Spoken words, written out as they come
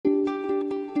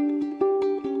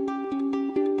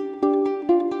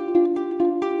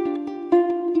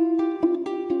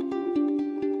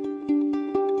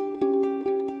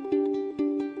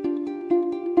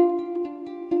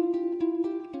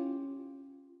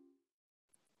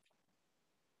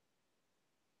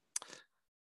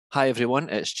Hi everyone,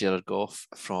 it's Gerard Goff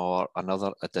for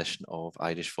another edition of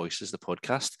Irish Voices, the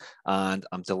podcast, and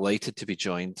I'm delighted to be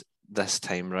joined this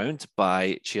time round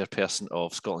by Chairperson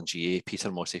of Scotland GAA, Peter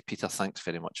Mossey. Peter, thanks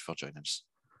very much for joining us.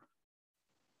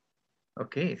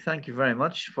 Okay, thank you very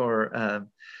much for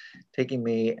taking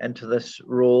me into this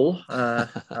role and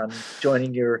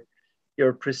joining your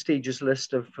prestigious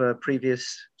list of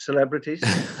previous celebrities.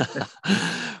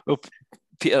 Well,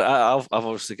 Peter, I've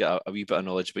obviously got a wee bit of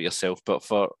knowledge about yourself, but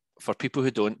for people who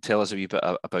don't, tell us a wee bit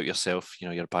about yourself,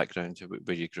 your background,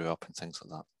 where you grew up and things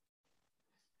like that.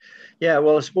 Yeah,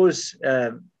 well, I suppose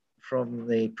from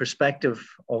the perspective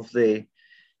of the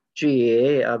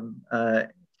GAA,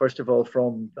 first of all,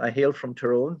 I hail from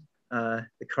Tyrone,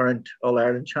 the current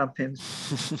All-Ireland champions.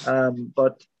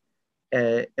 But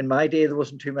in my day, there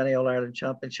wasn't too many All-Ireland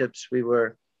championships. We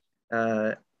were,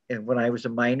 when I was a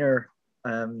minor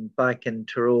back in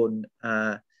Tyrone,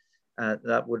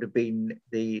 that would have been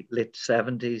the late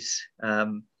 70s.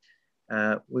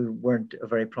 We weren't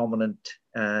very prominent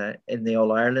in the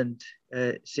All-Ireland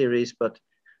series, but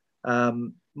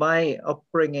my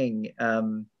upbringing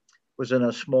was in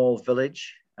a small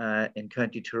village in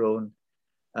County Tyrone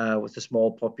with a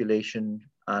small population,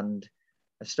 and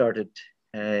I started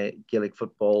Gaelic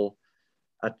football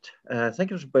at I think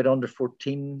it was about under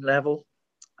 14 level,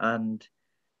 and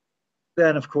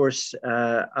then of course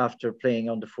after playing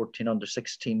under 14, under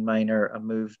 16 minor, I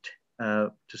moved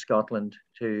to Scotland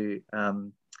to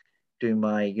do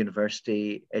my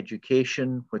university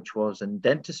education, which was in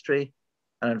dentistry.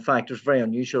 And in fact, it was very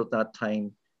unusual at that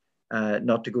time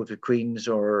not to go to Queen's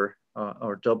or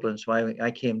Dublin. So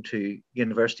I came to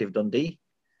University of Dundee,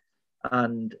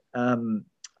 and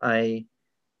I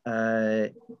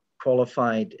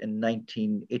qualified in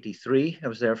 1983. I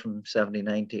was there from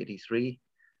 79 to 83,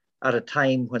 at a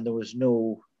time when there was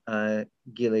no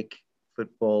Gaelic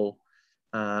football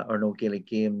or no Gaelic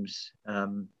games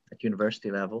at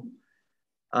university level.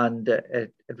 And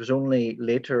it was only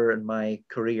later in my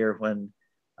career when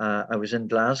I was in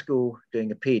Glasgow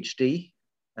doing a PhD,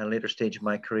 a later stage of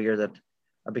my career, that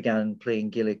I began playing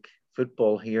Gaelic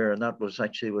football here. And that was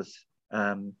actually with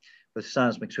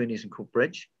Sans McSweeney's in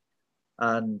Coatbridge.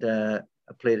 And I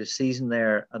played a season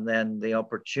there. And then the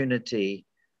opportunity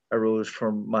arose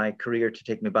from my career to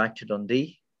take me back to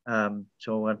Dundee. So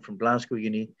I went from Glasgow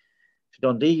Uni to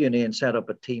Dundee Uni and set up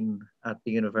a team at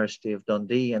the University of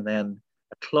Dundee, and then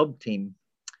a club team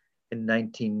in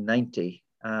 1990.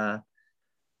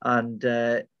 And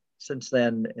since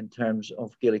then, in terms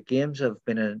of Gaelic games, I've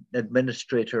been an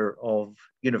administrator of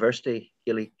university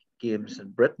Gaelic games in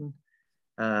Britain.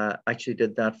 Actually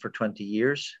did that for 20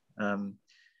 years, from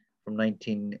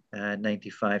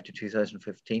 1995 to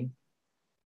 2015.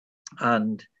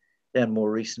 And then more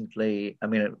recently,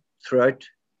 throughout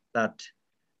that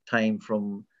time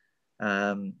from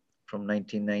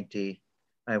 1990,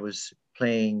 I was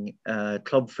playing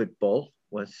club football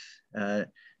with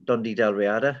Dundee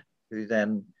Dalriada, who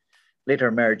then later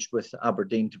merged with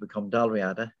Aberdeen to become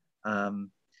Dalriada.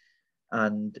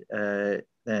 And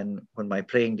then when my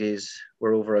playing days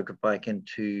were over, I got back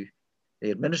into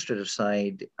the administrative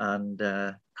side, and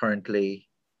currently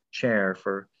chair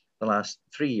for the last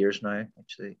 3 years now,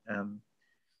 actually,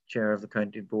 chair of the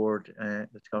county board, the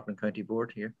Scotland County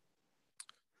Board here.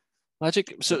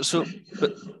 Magic. So,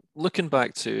 but looking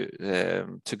back to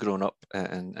growing up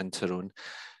in Tyrone,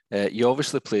 you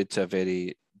obviously played to a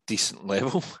very decent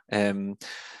level.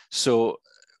 So,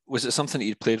 was it something that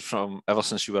you'd played from ever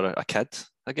since you were a kid,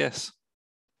 I guess?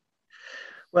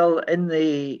 Well, in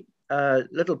the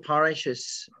little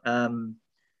parishes,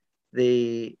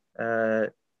 the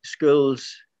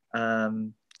schools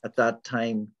at that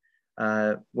time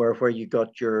were where you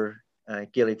got your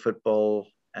Gaelic football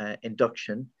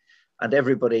induction. And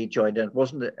everybody joined in. It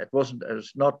was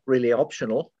not really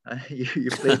optional.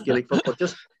 You played Gaelic football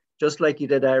just like you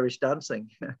did Irish dancing.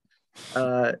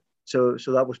 So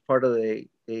that was part of the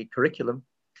curriculum.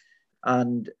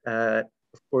 And of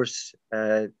course,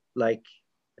 like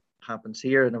happens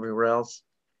here and everywhere else,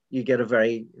 you get a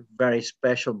very, very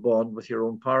special bond with your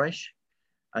own parish,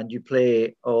 and you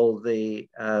play all the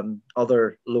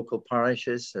other local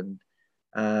parishes. And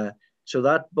so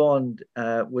that bond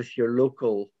with your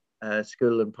local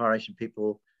school and parish and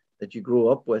people that you grow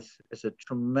up with is a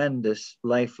tremendous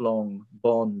lifelong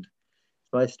bond.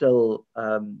 So I still,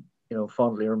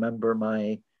 fondly remember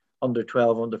my under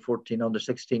 12, under 14, under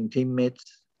 16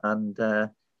 teammates, and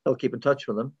still keep in touch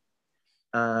with them.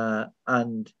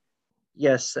 And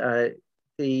yes,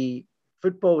 the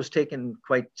football was taken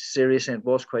quite seriously and it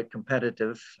was quite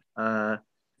competitive.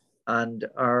 And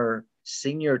our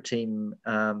senior team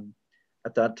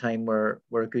at that time were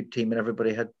a good team, and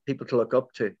everybody had people to look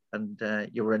up to, and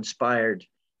you were inspired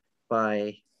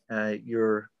by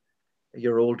your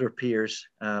older peers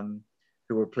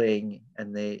who were playing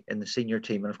in the senior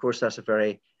team. And of course, that's a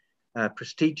very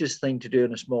prestigious thing to do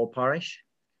in a small parish.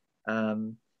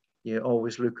 You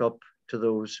always look up to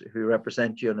those who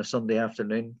represent you on a Sunday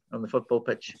afternoon on the football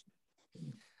pitch.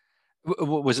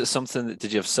 Was it something that,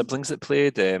 did you have siblings that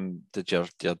played? Did your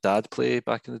dad play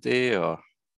back in the day, or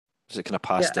was it kind of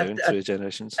passed down through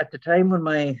generations? At the time when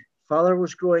my father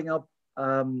was growing up,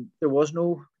 there was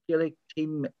no Gaelic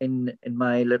team in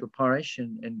my little parish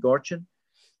in Gorchin.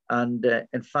 And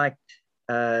in fact,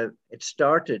 it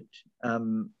started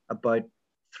about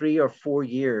 3 or 4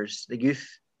 years. The youth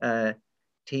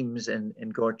teams in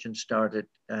Gorchin started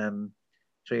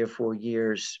 3 or 4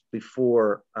 years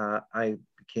before I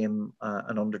became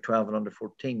an under 12 and under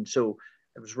 14. So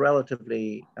it was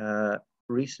relatively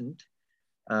recent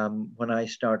when I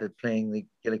started playing the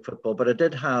Gaelic football. But I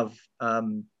did have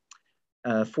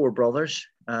 4 brothers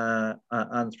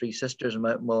and 3 sisters.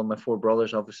 My 4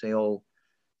 brothers obviously all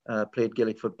played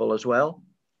Gaelic football as well.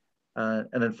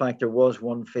 And in fact, there was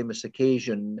one famous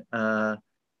occasion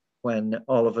when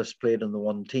all of us played on the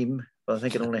one team. But I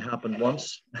think it only happened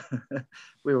once.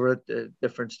 We were at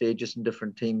different stages in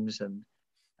different teams, and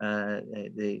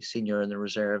the senior and the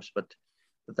reserves. But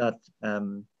that,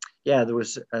 there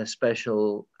was a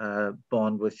special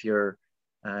bond with your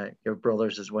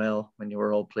brothers as well when you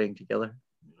were all playing together.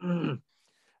 And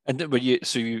were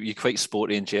you quite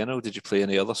sporty in general? Did you play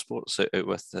any other sports out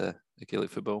with the Gaelic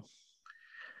football?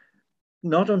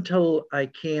 Not until I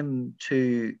came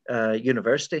to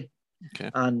university. Okay.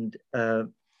 And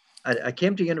I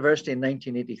came to university in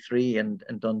 1983, and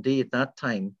Dundee at that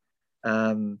time,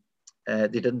 they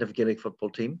didn't have a Gaelic football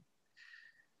team.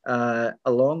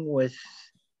 Along with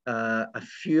a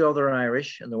few other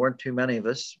Irish, and there weren't too many of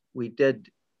us, we did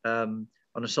on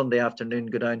a Sunday afternoon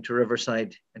go down to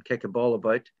Riverside and kick a ball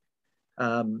about.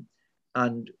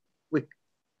 And we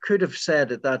could have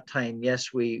said at that time,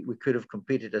 yes, we could have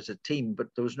competed as a team, but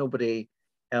there was nobody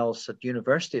else at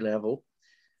university level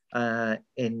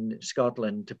in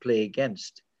Scotland to play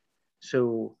against.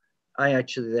 So I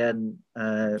actually then,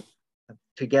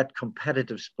 to get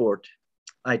competitive sport,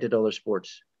 I did other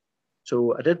sports.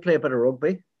 So I did play a bit of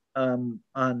rugby, and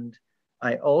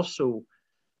I also,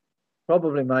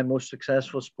 probably my most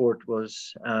successful sport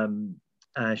was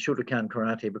Shotokan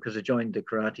karate, because I joined the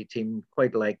karate team,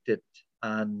 quite liked it,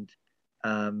 and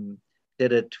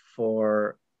did it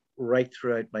for right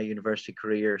throughout my university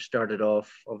career. Started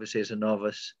off obviously as a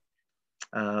novice.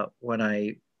 When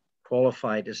I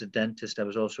qualified as a dentist, I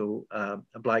was also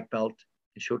a black belt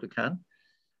in Shotokan,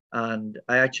 and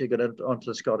I actually got onto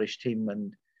the Scottish team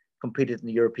and competed in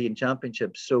the European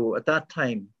Championships. So at that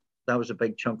time, that was a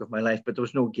big chunk of my life, but there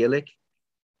was no Gaelic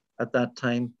at that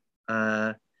time.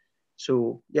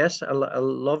 So yes, I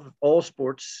love all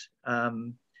sports,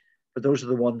 but those are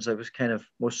the ones I was kind of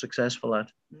most successful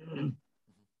at.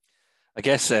 I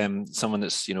guess someone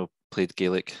that's played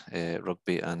Gaelic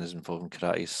rugby and is involved in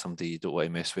karate is somebody you don't want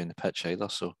to mess with in the pitch either.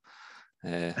 So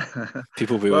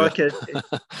people beware.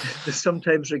 They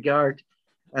sometimes regard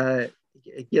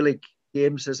Gaelic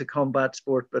games as a combat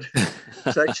sport, but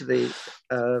it's actually,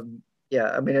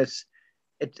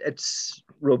 it's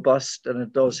robust, and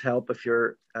it does help if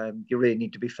you really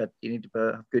need to be fit. You need to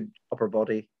have good upper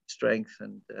body strength,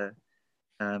 and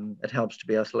it helps to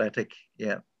be athletic.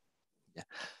 Yeah.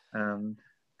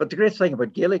 But the great thing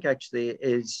about Gaelic actually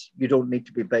is you don't need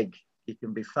to be big. You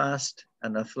can be fast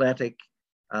and athletic.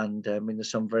 And there's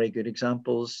some very good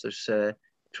examples. There's a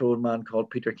Tyrone man called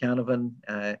Peter Canavan.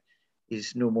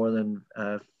 He's no more than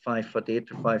 5'8"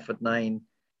 or 5'9",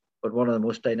 but one of the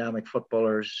most dynamic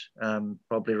footballers,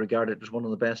 probably regarded as one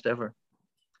of the best ever.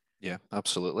 Yeah,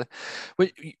 absolutely. Well,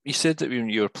 you said that when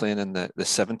you were playing in the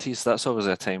 70s, that's always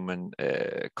a time when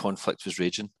conflict was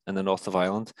raging in the north of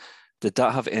Ireland. Did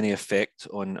that have any effect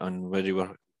on where you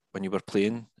were when you were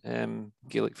playing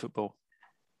Gaelic football?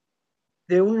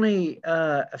 The only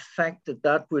effect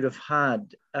that would have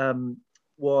had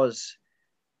was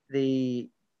the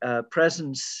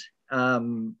presence,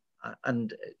 and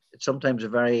sometimes a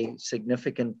very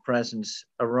significant presence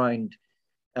around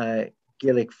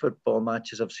Gaelic football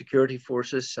matches of security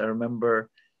forces. I remember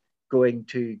going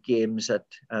to games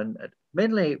and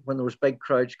mainly when there was big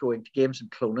crowds, going to games in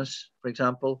Clones, for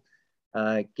example,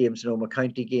 games in Omagh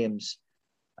County games.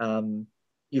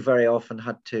 You very often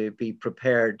had to be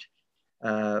prepared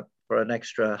for an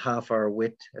extra half-hour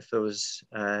wait if there was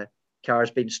cars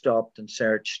being stopped and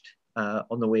searched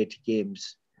on the way to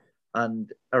games.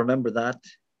 And I remember that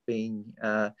being,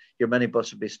 your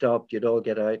minibus would be stopped, you'd all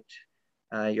get out,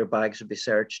 your bags would be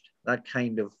searched. That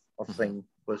kind of thing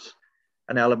was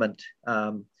an element.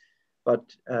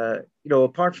 But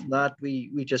apart from that,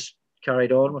 we just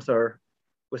carried on with our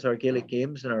Gaelic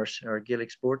games and our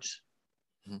Gaelic sports.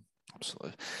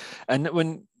 Absolutely. And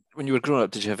when you were growing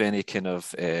up, did you have any kind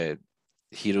of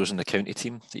heroes in the county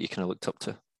team that you kind of looked up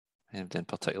to, in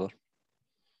particular?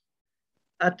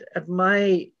 At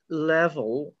my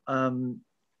level,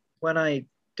 when I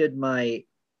did my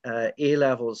A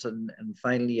levels and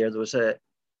final year, there was a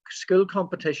school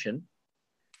competition.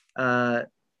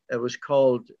 It was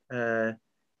called the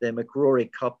McRory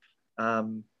Cup,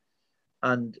 and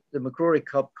the McRory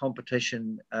Cup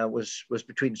competition was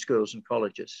between schools and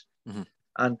colleges.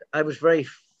 And I was very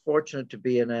fortunate to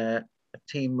be in a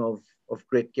team of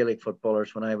great Gaelic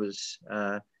footballers when I was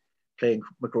playing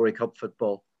McRory Cup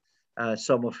football.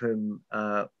 Some of whom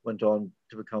went on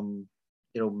to become,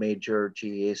 major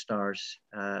GAA stars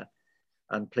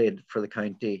and played for the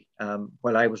county.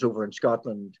 While I was over in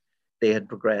Scotland, they had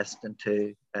progressed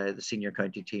into the senior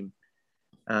county team.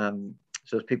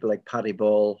 So it's people like Paddy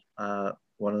Ball,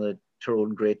 one of the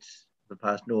Tyrone greats of the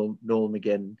past, Noel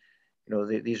McGinn.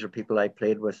 These are people I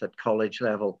played with at college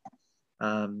level.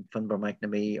 Finbar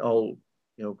McNamee, all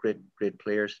great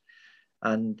players,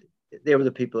 and they were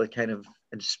the people that kind of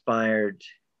inspired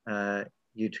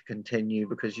you to continue,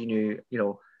 because you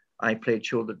knew, I played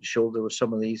shoulder to shoulder with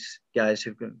some of these guys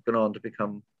who've gone on to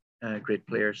become great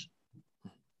players.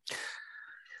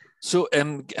 So,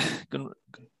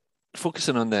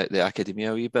 focusing on the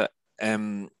academia a wee bit,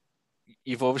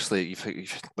 you've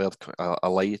led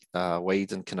a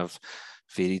wide and kind of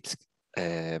varied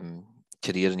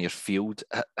career in your field.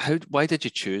 Why did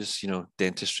you choose,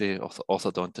 dentistry,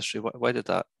 orthodontistry? Why did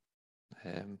that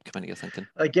come into your thinking?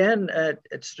 Again,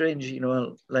 it's strange,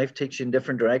 life takes you in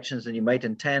different directions than you might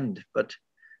intend. But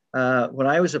when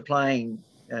I was applying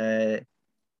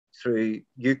through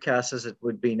UCAS, as it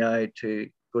would be now, to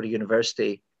go to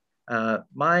university,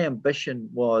 my ambition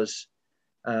was,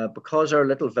 because our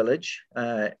little village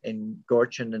in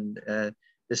Gorchin and the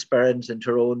Sperrins in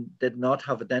Tyrone did not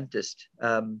have a dentist,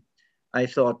 I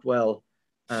thought, well,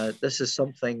 this is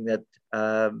something that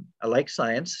I like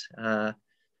science.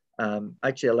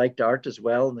 Actually, I liked art as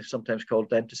well, and they're sometimes called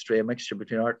dentistry, a mixture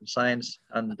between art and science.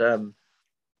 And I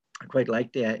quite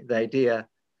liked the idea.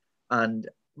 And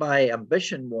my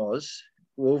ambition was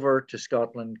go over to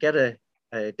Scotland, get a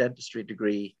dentistry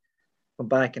degree, come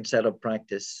back and set up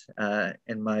practice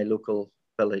in my local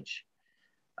village.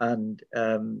 And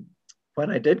when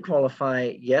I did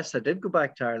qualify, yes, I did go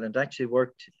back to Ireland. I actually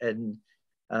worked in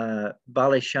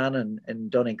Ballyshannon in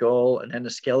Donegal and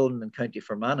Enniskillen in County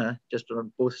Fermanagh, just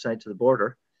on both sides of the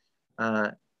border,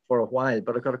 for a while.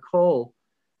 But I got a call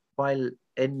while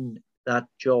in that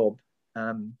job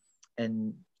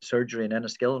in surgery in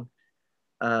Enniskillen.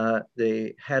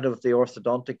 The head of the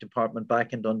orthodontic department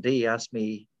back in Dundee asked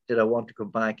me, did I want to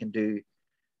come back and do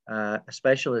a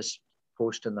specialist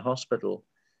post in the hospital?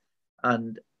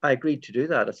 And I agreed to do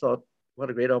that. I thought, what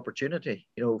a great opportunity,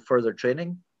 further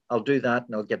training. I'll do that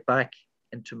and I'll get back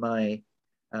into my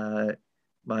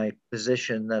my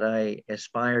position that I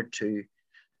aspired to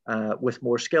with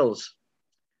more skills.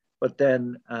 But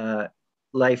then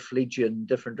life leads you in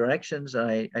different directions.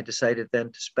 I decided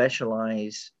then to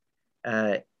specialize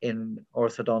in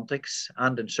orthodontics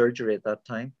and in surgery at that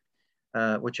time,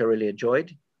 which I really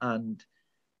enjoyed. And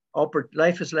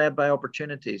life is led by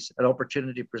opportunities. An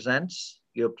opportunity presents,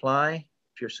 you apply.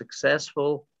 If you're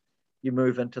successful, you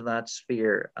move into that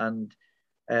sphere. And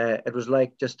it was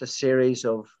like just a series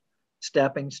of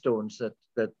stepping stones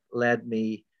that led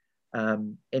me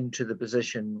into the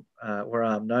position where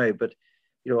I am now. But,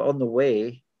 on the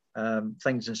way,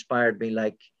 things inspired me,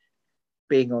 like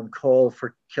being on call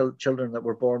for children that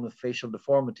were born with facial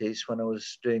deformities when I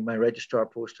was doing my registrar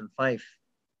post in Fife.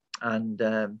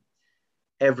 And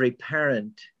every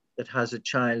parent that has a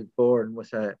child born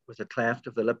with a cleft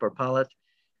of the lip or palate,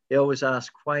 they always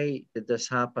ask, why did this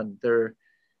happen? You're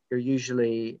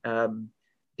usually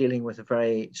dealing with a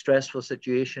very stressful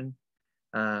situation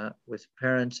with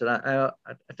parents. And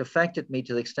it affected me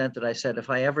to the extent that I said, if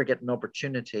I ever get an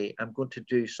opportunity, I'm going to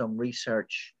do some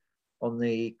research on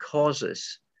the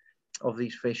causes of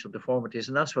these facial deformities.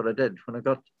 And that's what I did. When I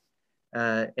got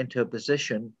into a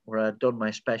position where I'd done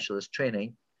my specialist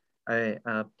training, I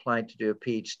applied to do a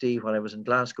PhD when I was in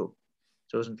Glasgow.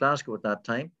 So I was in Glasgow at that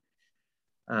time.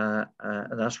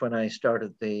 And that's when I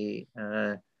started the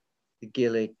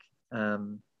Gaelic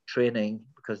training,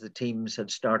 because the teams had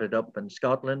started up in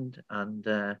Scotland,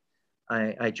 and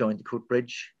I joined the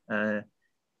Coatbridge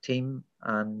team.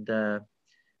 And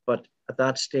but at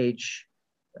that stage,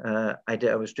 I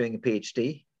was doing a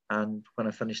PhD, And when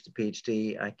I finished the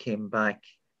PhD, I came back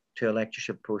to a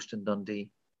lectureship post in Dundee.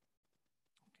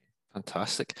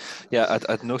 Fantastic. Yeah,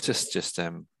 I'd noticed just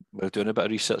while doing a bit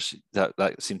of research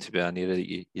that seemed to be an area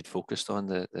that you'd focused on,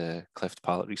 the cleft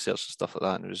palate research and stuff like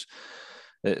that, and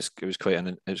it was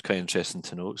quite interesting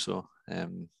to know. So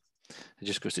it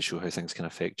just goes to show how things can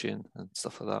affect you and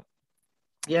stuff like that.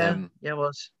 Yeah,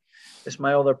 well, it's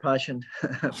my other passion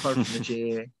apart from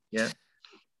the GAA. Yeah.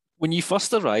 When you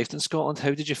first arrived in Scotland,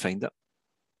 how did you find it?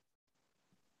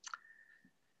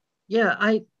 Yeah,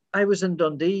 I was in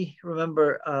Dundee,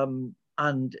 remember,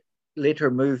 and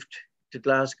later moved to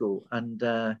Glasgow, and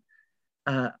I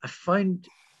found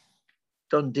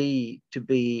Dundee to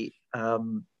be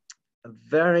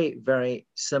very, very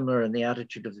similar in the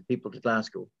attitude of the people to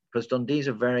Glasgow, because Dundee's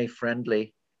a very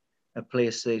friendly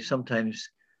place. They sometimes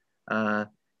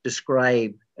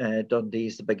describe Dundee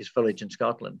as the biggest village in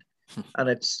Scotland, and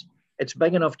it's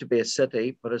big enough to be a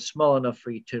city, but it's small enough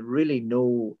for you to really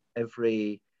know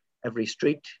every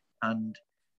street, and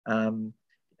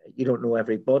you don't know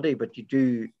everybody, but you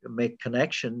do make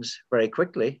connections very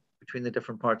quickly between the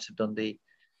different parts of Dundee.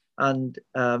 And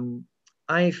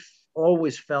I've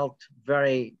always felt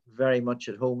very, very much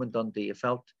at home in Dundee. I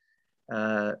felt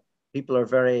people are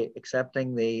very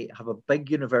accepting. They have a big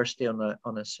university on a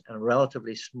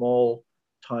relatively small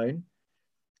town,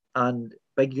 and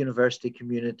big university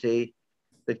community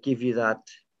that give you that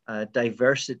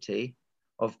diversity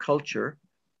of culture,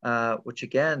 which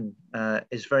again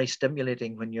is very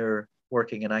stimulating when you're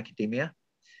working in academia.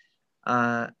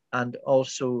 And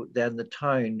also then the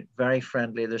town, very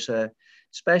friendly. There's a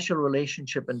special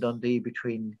relationship in Dundee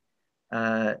between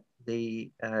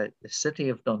the city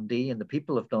of Dundee and the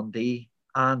people of Dundee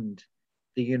and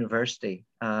the university.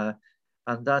 And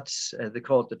that's, they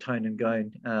call it the town and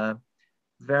gown.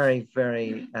 Very,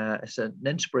 very, it's an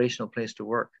inspirational place to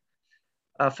work.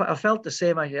 I felt the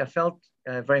same. I felt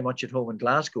very much at home in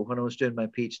Glasgow when I was doing my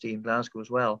PhD in Glasgow as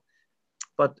well.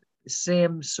 But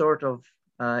same sort of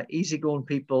easygoing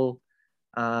people,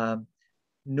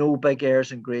 no big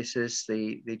airs and graces.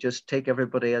 They just take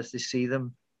everybody as they see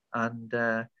them, and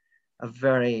a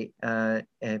very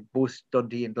both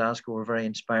Dundee and Glasgow are very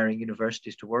inspiring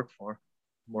universities to work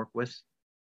with.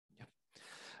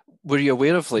 Were you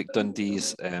aware of like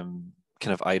Dundee's kind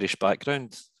of Irish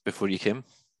background before you came?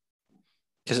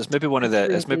 Because it's maybe one of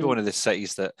the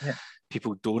cities that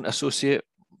people don't associate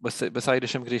with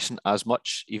Irish immigration as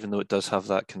much, even though it does have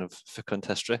that kind of fecund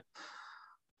history.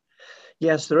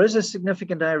 Yes, there is a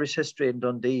significant Irish history in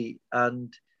Dundee,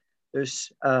 and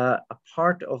there's a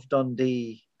part of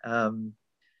Dundee,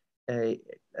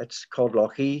 it's called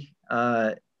Lochee,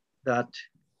 that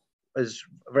is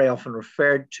very often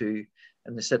referred to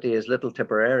in the city as Little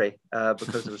Tipperary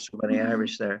because there were so many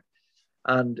Irish there.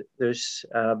 And there's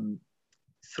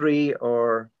 3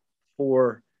 or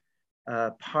 4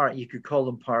 you could call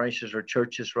them parishes or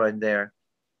churches around there,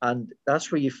 and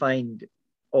that's where you find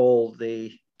all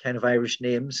the kind of Irish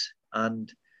names,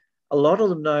 and a lot of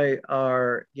them now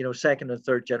are, you know, 2nd and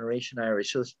 3rd generation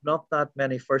Irish, so there's not that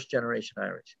many 1st generation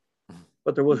Irish.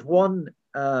 But there was one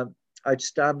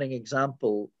outstanding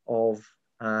example of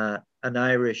an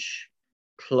Irish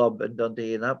club in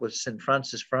Dundee, and that was St.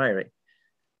 Francis Friary,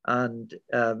 and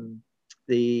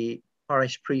the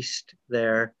parish priest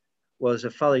there was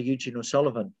a Father Eugene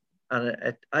O'Sullivan.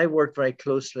 And I worked very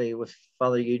closely with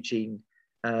Father Eugene,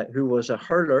 who was a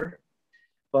hurler,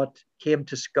 but came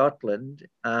to Scotland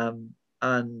and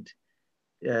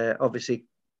obviously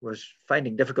was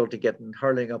finding difficulty getting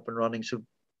hurling up and running, so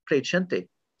played shinty.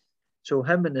 So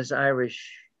him and his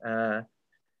Irish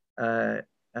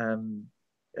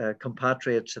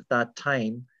compatriots at that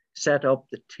time set up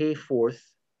the Tayforth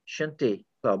Shinty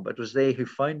Club. It was they who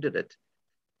founded it.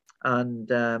 And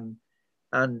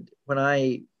when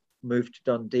I moved to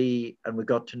Dundee and we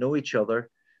got to know each other,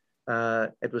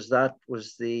 it was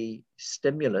the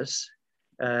stimulus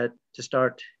to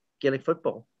start Gaelic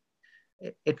football.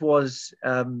 It was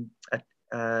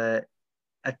a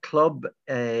club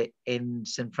in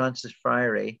St. Francis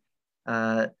Friary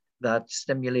that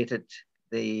stimulated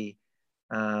the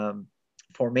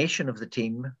formation of the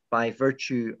team by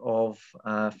virtue of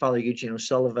Father Eugene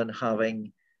O'Sullivan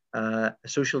having a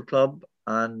social club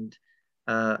and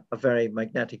a very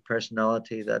magnetic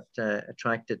personality that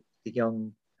attracted the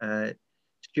young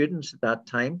students at that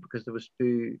time, because there was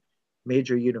 2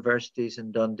 major universities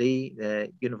in Dundee,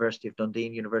 the University of Dundee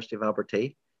and University of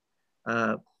Abertay,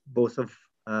 both of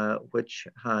which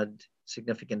had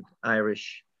significant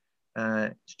Irish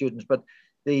students. But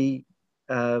the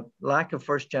lack of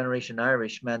 1st generation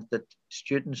Irish meant that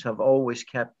students have always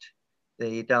kept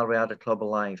the Dalriada Club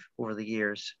alive over the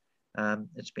years.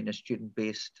 It's been a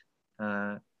student-based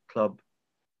club.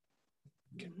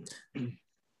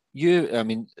 I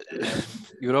mean,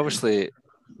 you were obviously,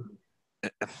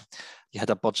 you had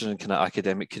a burgeoning kind of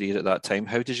academic career at that time.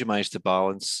 How did you manage to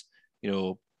balance,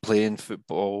 playing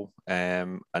football,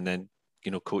 and then,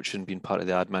 coaching, being part of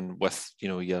the admin with,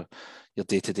 your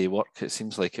day-to-day work? It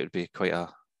seems like it would be quite a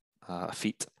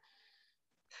feat.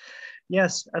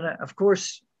 Yes, and of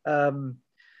course, the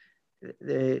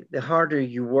harder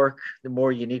you work, the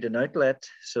more you need an outlet.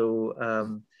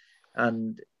 So,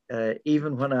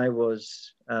 even when I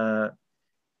was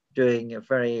doing a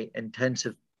very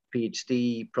intensive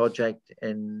PhD project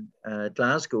in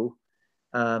Glasgow,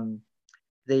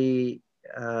 the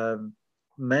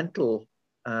mental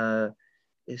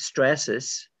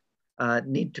stresses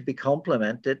need to be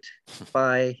complemented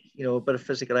by a bit of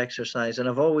physical exercise. And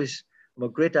I'm a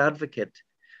great advocate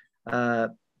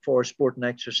for sport and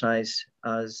exercise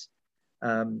as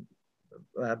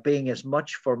being as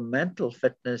much for mental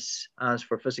fitness as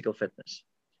for physical fitness.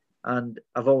 And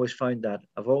I've always found that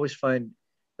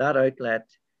outlet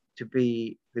to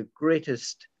be the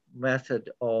greatest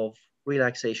method of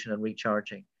relaxation and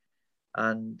recharging.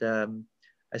 And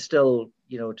I still,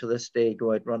 to this day,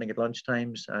 go out running at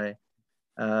lunchtimes. I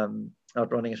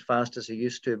not running as fast as I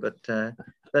used to, but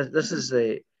this is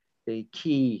the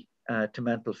key to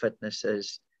mental fitness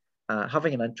is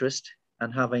having an interest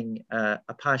and having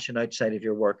a passion outside of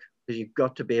your work, because you've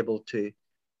got to be able to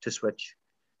switch.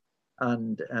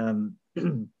 And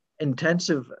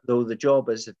intensive though the job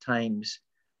is at times,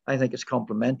 I think it's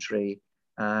complementary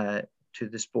to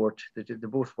the sport. They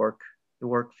both work. They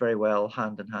work very well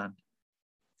hand in hand.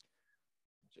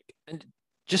 And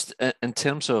just in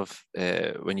terms of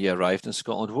when you arrived in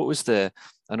Scotland, what was I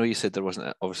know you said there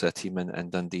wasn't obviously a team in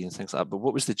Dundee and things like that, but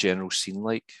what was the general scene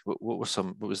like? What was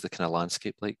the kind of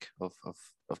landscape like of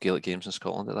Gaelic games in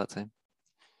Scotland at that time?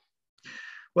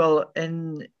 Well,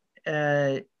 in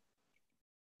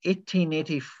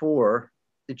 1884,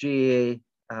 the GAA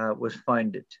was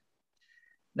founded.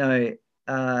 Now,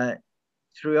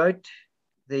 throughout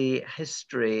the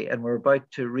history, and we're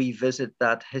about to revisit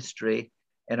that history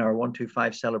in our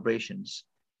 125 celebrations,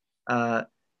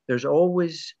 there's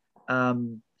always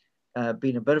been a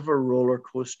bit of a roller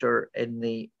coaster in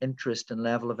the interest and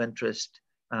level of interest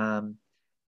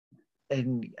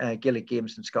in Gaelic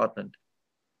games in Scotland.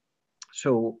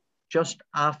 So just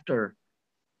after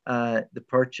the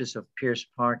purchase of Pearse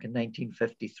Park in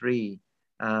 1953,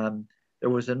 there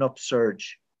was an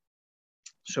upsurge.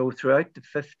 So throughout the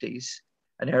 50s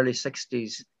and early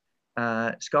 60s,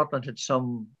 Scotland had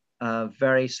some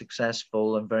very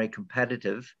successful and very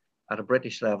competitive at a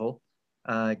British level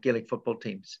Gaelic football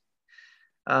teams.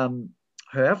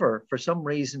 However, for some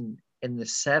reason in the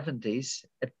 70s,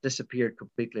 it disappeared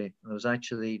completely. There was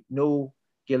actually no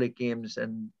Gaelic games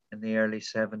in the early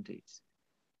 70s.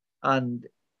 And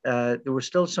there were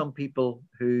still some people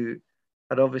who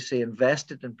had obviously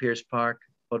invested in Pearse Park,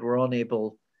 but were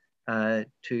unable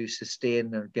to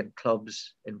sustain or get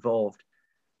clubs involved.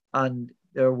 And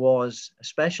there was a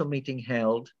special meeting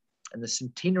held in the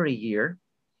centenary year.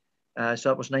 So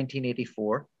that was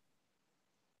 1984.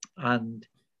 And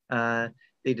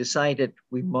they decided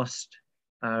we must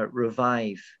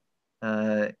revive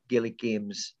Gaelic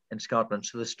games in Scotland.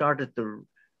 So they started the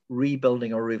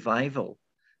rebuilding or revival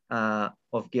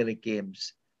of Gaelic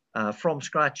games from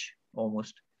scratch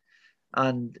almost.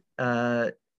 And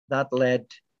that led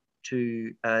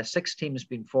to 6 teams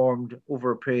being formed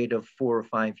over a period of 4 or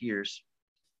 5 years.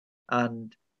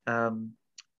 And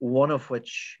one of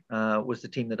which was the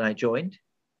team that I joined,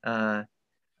 and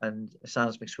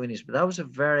Sans McSweeney's. But that was a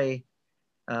very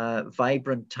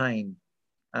vibrant time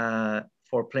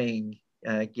for playing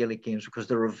Gaelic games, because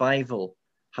the revival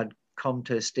had come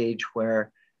to a stage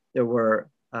where there were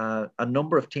a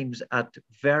number of teams at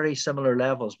very similar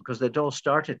levels, because they'd all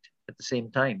started at the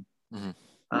same time. Mm-hmm.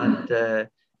 And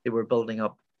they were building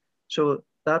up. So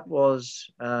that was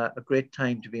a great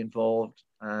time to be involved.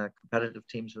 Competitive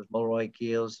teams with Mulroy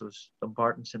Gales, there was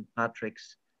Dumbarton St.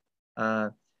 Patrick's.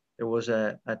 There was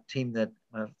a team that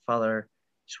Father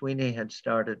Sweeney had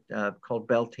started called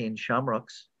Beltane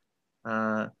Shamrocks.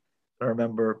 I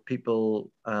remember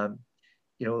people, that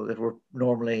were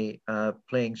normally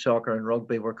playing soccer and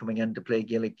rugby were coming in to play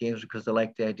Gaelic games because they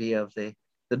liked the idea of the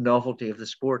novelty of the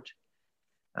sport.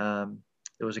 There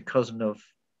was a cousin of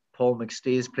Paul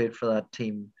McStay's played for that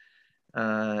team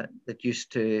that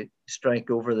used to strike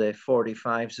over the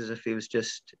 45s as if he was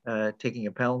just taking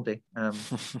a penalty.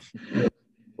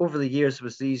 Over the years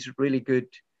was these really good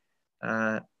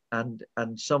and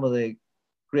some of the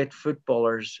great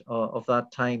footballers of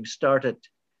that time started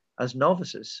as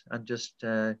novices and just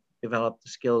develop the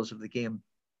skills of the game.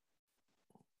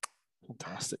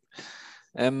 Fantastic.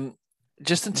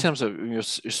 Just in terms of, you're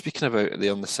speaking about the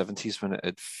under 70s when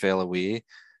it fell away,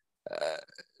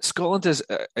 Scotland is,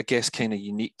 I guess, kind of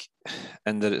unique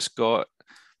in that it's got,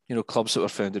 clubs that were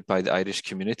founded by the Irish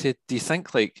community. Do you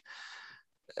think, like,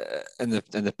 in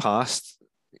the past,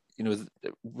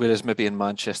 whereas maybe in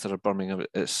Manchester or Birmingham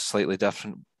it's slightly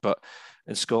different, but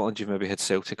in Scotland you maybe had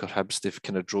Celtic or Hibs, they've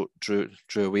kind of drew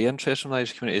away interest from the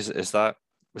Irish community. Was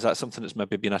that something that's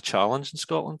maybe been a challenge in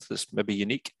Scotland that's maybe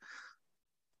unique?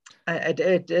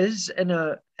 It is in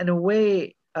a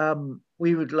way.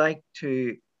 We would like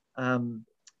to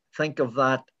think of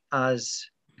that as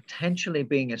potentially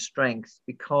being a strength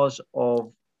because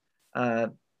of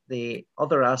the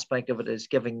other aspect of it is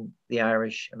giving the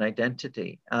Irish an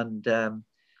identity, and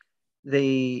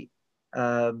the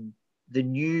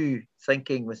new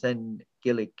thinking within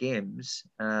Gaelic games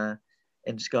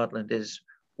in Scotland is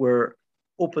we're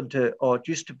open to, or it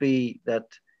used to be that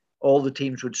all the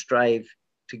teams would strive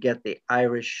to get the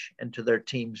Irish into their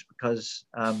teams because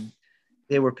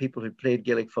they were people who played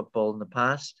Gaelic football in the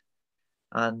past,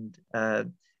 and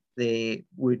they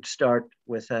would start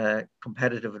with a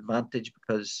competitive advantage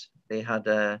because they had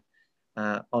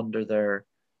under their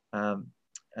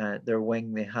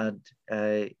wing they had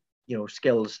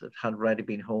skills that had already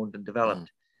been honed and developed.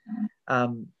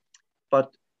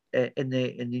 But in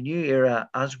the new era,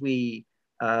 as we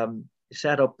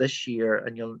set up this year,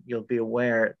 and you'll be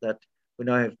aware that we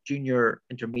now have junior,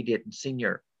 intermediate, and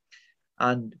senior,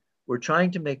 and we're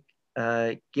trying to make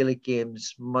Gaelic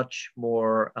games much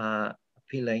more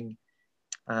appealing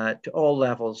to all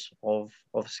levels of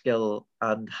skill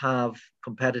and have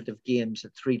competitive games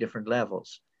at 3 different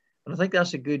levels. And I think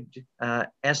that's a good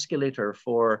escalator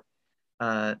for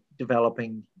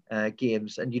developing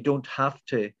games. And you don't have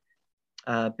to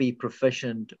be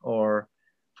proficient or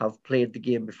have played the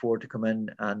game before to come in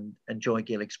and enjoy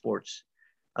Gaelic sports.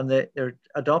 And they're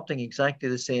adopting exactly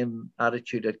the same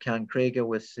attitude at Cancrega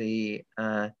with the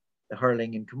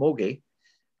hurling in Camogie.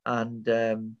 And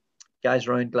guys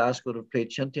around Glasgow that have played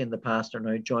shinty in the past are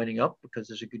now joining up because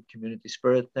there's a good community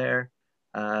spirit there.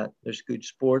 There's good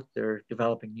sport. They're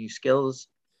developing new skills.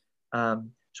 So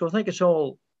I think it's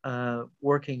all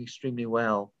working extremely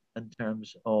well in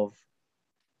terms of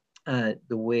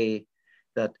the way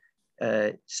that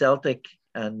Celtic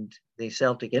and the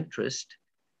Celtic interest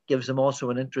gives them also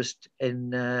an interest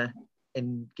in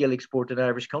Gaelic sport and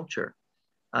Irish culture.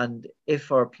 And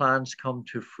if our plans come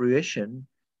to fruition,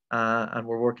 and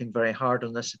we're working very hard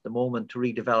on this at the moment to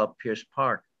redevelop Pearse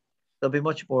Park, there'll be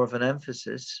much more of an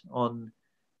emphasis on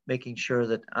making sure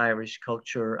that Irish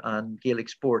culture and Gaelic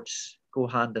sports go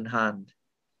hand in hand.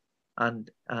 And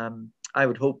I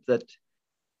would hope that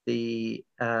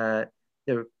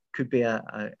there could be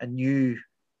a new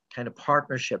kind of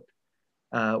partnership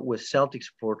with Celtic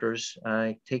supporters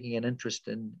taking an interest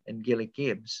in Gaelic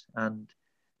games, and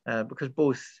because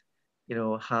both,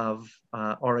 have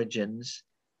origins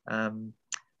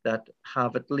that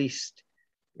have at least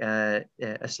a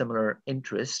similar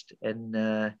interest in,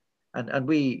 and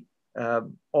we,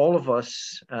 all of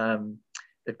us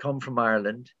that come from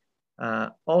Ireland,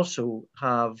 also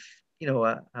have,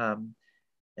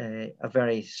 a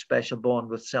very special bond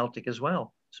with Celtic as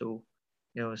well. So,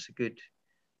 it's a good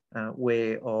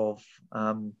way of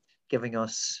giving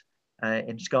us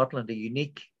in Scotland a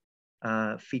unique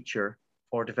feature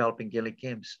for developing Gaelic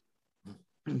games.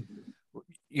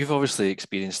 You've obviously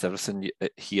experienced everything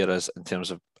here as in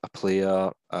terms of a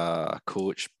player, a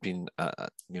coach, being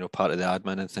part of the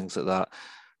admin and things like that.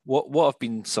 What have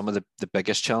been some of the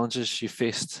biggest challenges you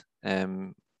faced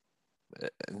being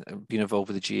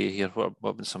involved with the GAA here? What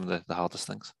have been some of the hardest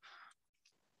things?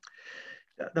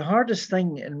 The hardest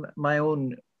thing in my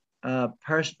own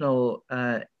personal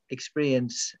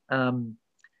experience,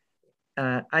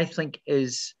 I think,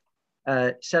 is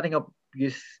setting up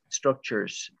youth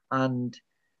structures. And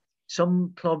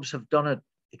some clubs have done it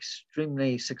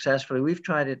extremely successfully. We've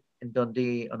tried it in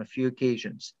Dundee on a few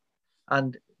occasions.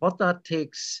 And what that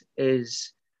takes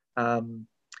is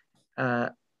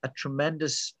a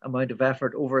tremendous amount of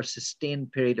effort over a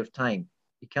sustained period of time.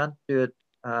 You can't do it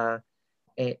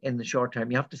in the short term.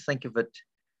 You have to think of it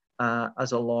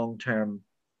as a long-term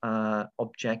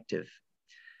objective.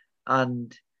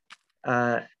 And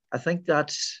I think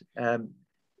that's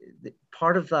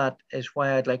part of that is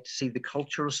why I'd like to see the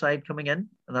cultural side coming in.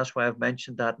 And that's why I've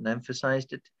mentioned that and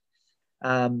emphasized it.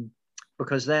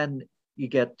 Because then you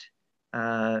get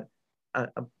a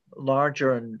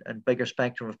larger and bigger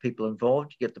spectrum of people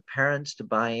involved. You get the parents to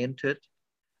buy into it.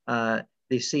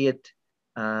 They see it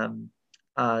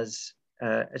as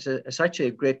it's actually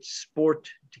a great sport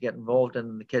to get involved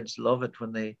in. The kids love it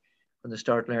when they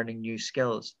start learning new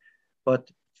skills. But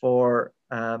for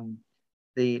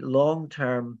the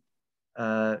long-term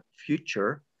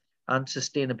future and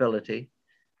sustainability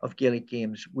of Gaelic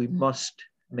games, we must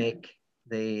make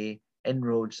the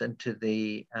inroads into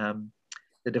the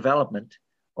development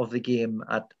of the game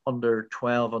at under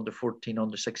 12, under 14,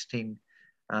 under 16,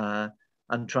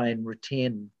 and try and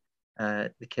retain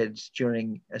the kids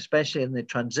during, especially in the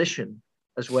transition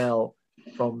as well,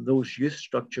 from those youth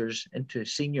structures into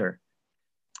senior.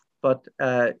 But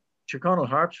Tyrconnell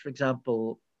Harps, for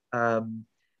example,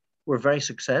 were very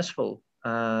successful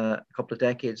a couple of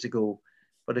decades ago.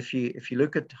 But if you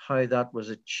look at how that was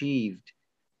achieved,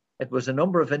 it was a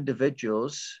number of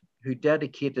individuals who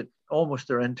dedicated almost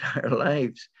their entire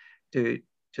lives to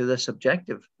this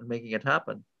objective and making it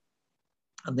happen.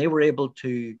 And they were able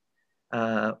to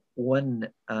win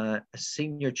a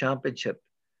senior championship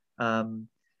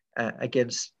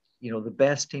against the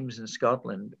best teams in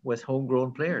Scotland with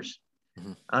homegrown players.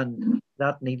 Mm-hmm. And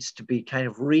that needs to be kind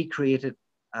of recreated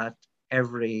at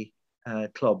every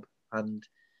club. And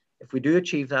if we do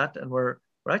achieve that, and we're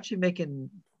actually making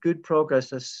good progress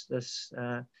this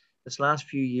last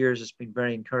few years, has been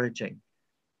very encouraging.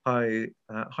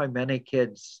 How many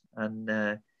kids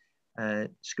and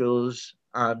schools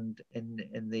and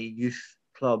in the youth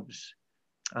clubs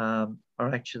are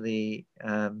actually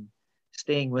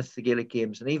staying with the Gaelic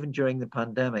games. And even during the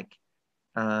pandemic,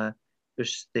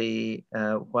 there's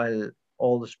while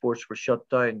all the sports were shut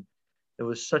down, there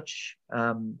was such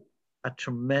a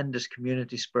tremendous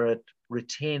community spirit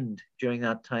retained during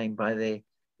that time by the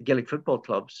Gaelic football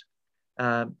clubs,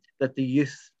 that the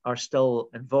youth are still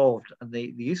involved. And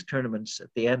the youth tournaments at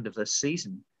the end of this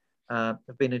season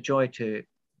have been a joy to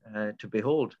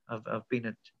behold. I've been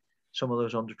at some of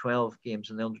those under 12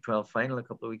 games in the under 12 final a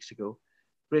couple of weeks ago.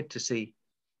 Great to see.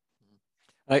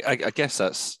 I guess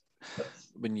that's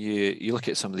when you look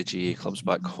at some of the GAA clubs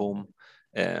back home,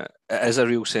 it is a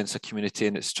real sense of community,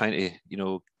 and it's trying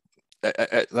to,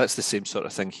 that's the same sort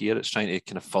of thing here. It's trying to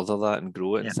kind of further that and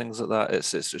grow it and things like that.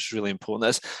 It's really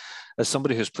important. As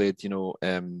somebody who's played,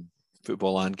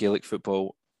 football and Gaelic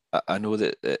football, I know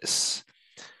that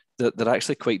they're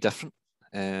actually quite different.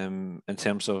 In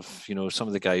terms of some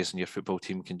of the guys in your football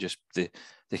team can just they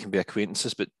can be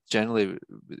acquaintances, but generally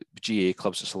GAA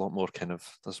clubs, it's a lot more kind of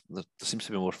there seems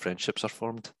to be more friendships are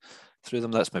formed through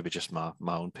them. That's maybe just my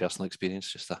own personal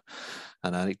experience, just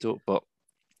an anecdote. But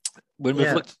when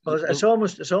we've looked, well, it's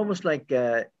almost like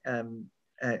going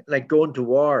to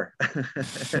war,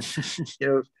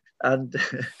 and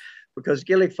because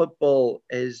Gaelic football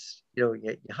is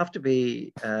you have to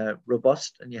be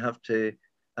robust, and you have to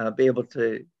be able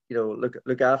to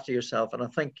look after yourself, and I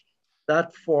think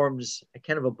that forms a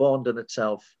kind of a bond in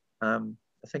itself. I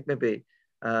think maybe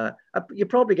you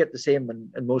probably get the same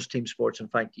in most team sports. In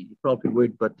fact, you probably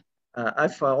would, but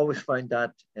I've always found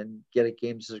that in Gaelic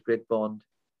games is a great bond.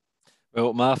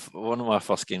 Well, one of my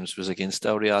first games was against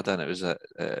Dalriada, and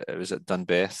it was at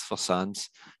Dunbeth for Sands,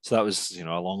 so that was a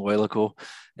long while ago,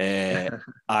 and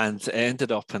it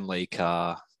ended up in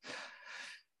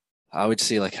I would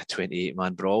say like a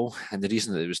 28-man brawl. And the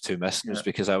reason that there was two missing was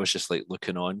because I was just like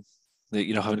looking on,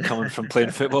 having come from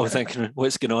playing football, thinking,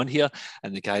 what's going on here?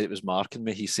 And the guy that was marking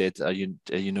me, he said, are you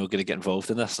not going to get involved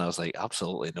in this? And I was like,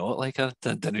 absolutely not. Like, I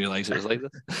didn't realize it was like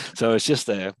this. So it's just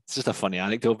a funny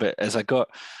anecdote. But as I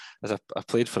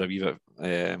played for a wee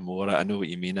bit more, I know what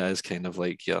you mean. It is kind of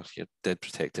like you're dead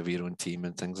protective of your own team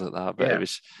and things like that. But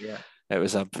it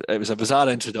was a bizarre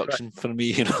introduction for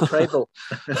me, Tribal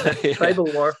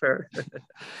warfare.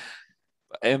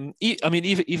 I mean,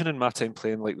 even in my time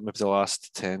playing, like maybe the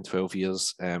last 10, 12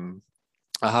 years, I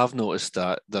have noticed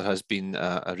that there has been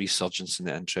a resurgence in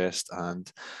the interest,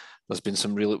 and there's been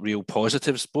some real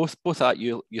positives, both at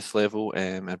youth level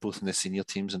and both in the senior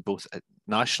teams and both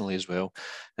nationally as well,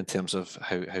 in terms of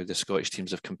how the Scottish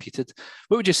teams have competed.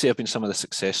 What would you say have been some of the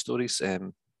success stories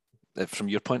from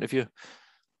your point of view?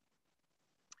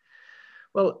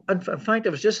 Well, in fact, I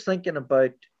was just thinking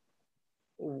about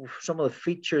some of the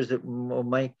features that we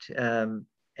might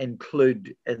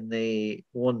include in the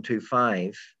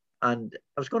 1-2-5, and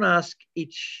I was going to ask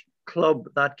each club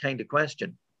that kind of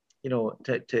question,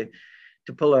 to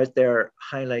pull out their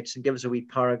highlights and give us a wee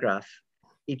paragraph,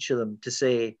 each of them, to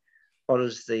say what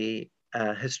is the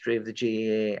history of the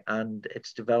GAA and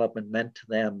its development meant to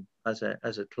them as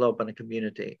a club and a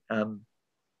community.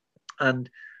 And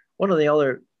one of the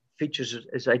other features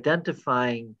is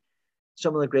identifying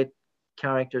some of the great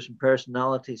characters and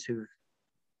personalities who've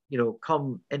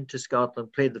come into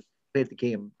Scotland, played the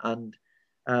game, and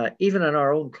even in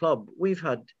our own club, we've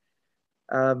had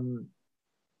at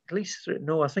least three,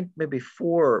 no, I think maybe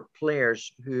four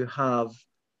players who have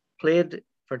played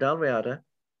for Dalriada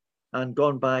and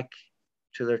gone back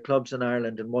to their clubs in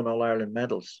Ireland and won All Ireland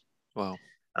medals. Wow.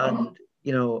 And,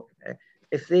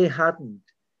 if they hadn't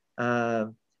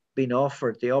been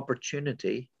offered the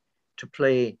opportunity to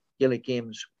play Gaelic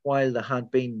games while they had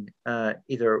been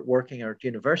either working or at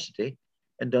university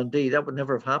in Dundee, that would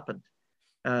never have happened.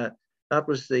 That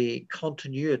was the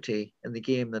continuity in the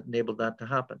game that enabled that to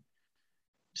happen.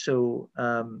 So,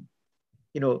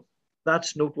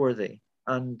 that's noteworthy.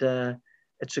 And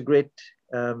it's a great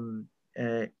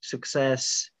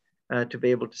success to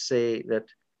be able to say that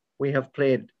we have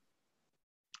played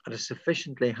at a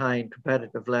sufficiently high and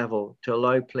competitive level to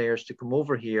allow players to come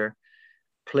over here,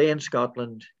 play in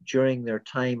Scotland during their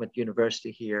time at university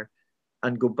here,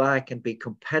 and go back and be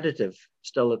competitive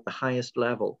still at the highest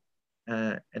level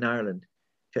in Ireland,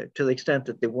 to the extent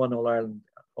that they won All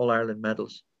Ireland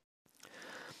medals.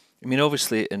 I mean,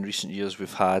 obviously, in recent years,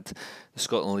 we've had the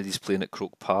Scotland ladies playing at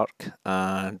Croke Park,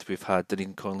 and we've had the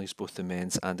Regan Conleys, both the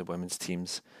men's and the women's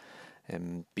teams,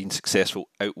 being successful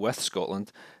out with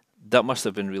Scotland. That must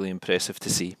have been really impressive to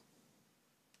see.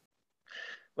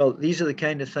 Well, these are the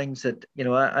kind of things that,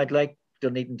 I'd like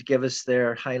Dunedin to give us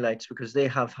their highlights, because they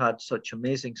have had such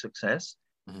amazing success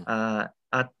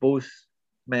at both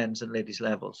men's and ladies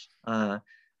levels.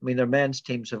 Their men's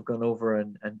teams have gone over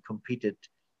and competed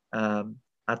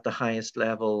at the highest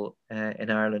level in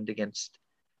Ireland against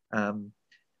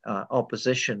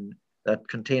opposition that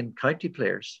contained county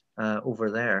players over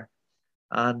there,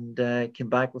 and came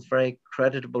back with very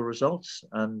creditable results.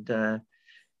 And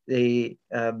the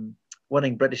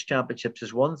winning British Championships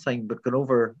is one thing, but going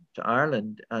over to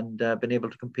Ireland and been able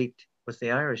to compete with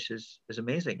the Irish is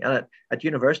amazing. And at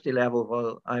university level,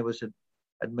 while I was an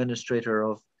administrator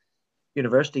of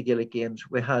university Gaelic games,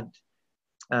 we had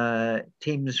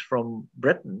teams from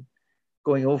Britain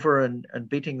going over and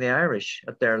beating the Irish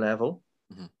at their level.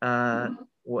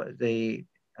 The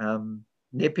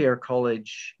Napier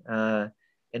College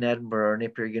in Edinburgh, or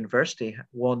Napier University,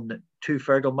 won 2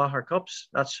 Fergal Maher Cups.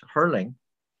 That's hurling.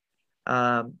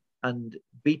 And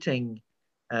beating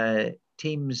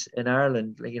teams in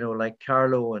Ireland, like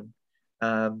Carlow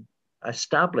and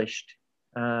established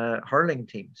hurling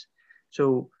teams.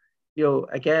 So,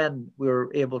 again, we were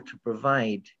able to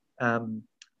provide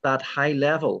that high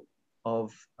level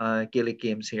of Gaelic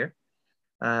games here,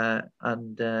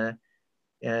 and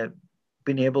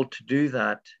being able to do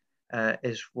that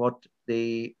is what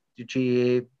the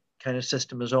GAA kind of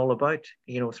system is all about.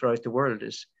 Throughout the world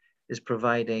is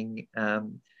providing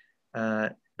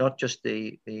not just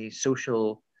the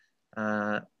social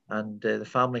and the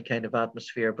family kind of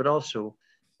atmosphere, but also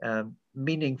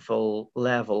meaningful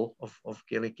level of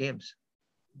Gaelic games.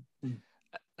 And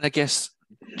I guess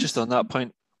just on that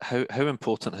point, how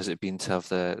important has it been to have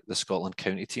the Scotland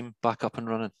county team back up and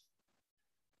running?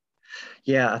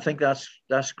 Yeah, I think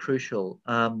that's crucial.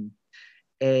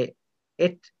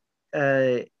 It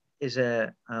is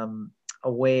a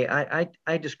way,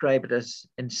 I describe it as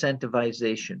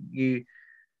incentivization.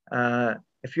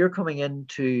 If you're coming in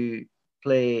to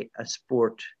play a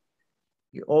sport,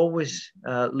 you always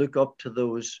look up to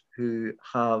those who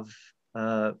have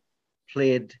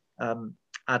played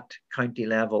at county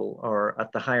level or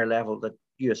at the higher level that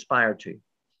you aspire to.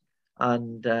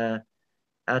 And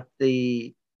at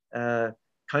the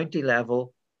county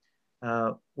level,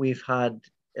 we've had,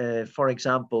 for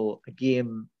example, a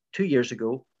game 2 years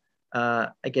ago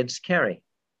against Kerry.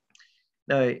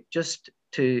 Now, just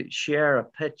to share a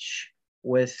pitch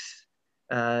with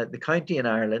the county in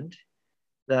Ireland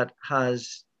that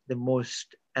has the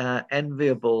most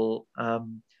enviable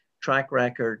track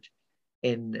record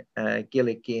in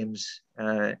Gaelic games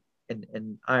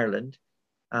in Ireland,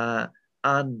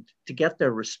 and to get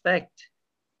their respect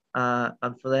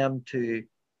and for them to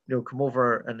come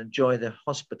over and enjoy the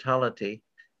hospitality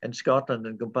in Scotland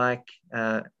and go back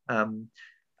and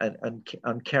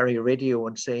carry radio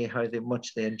and say how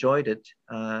much they enjoyed it,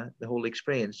 the whole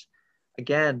experience.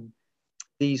 Again,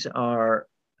 these are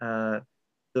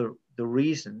the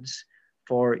reasons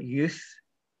for youth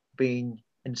being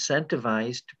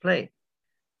incentivized to play.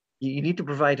 You need to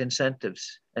provide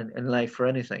incentives in life for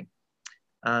anything.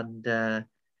 And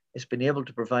it's been able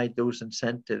to provide those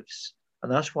incentives.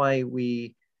 And that's why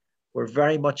we were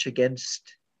very much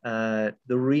against the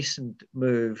recent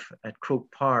move at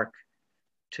Croke Park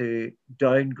to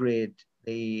downgrade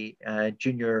the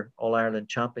Junior All-Ireland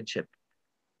Championship,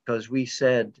 because we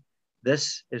said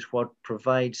this is what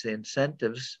provides the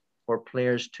incentives for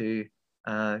players to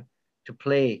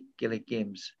play Gaelic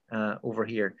games over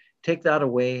here. Take that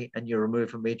away and you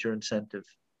remove a major incentive.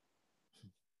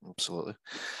 Absolutely.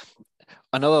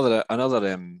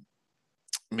 Another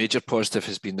major positive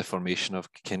has been the formation of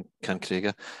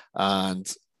Cancrega,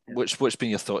 and what's been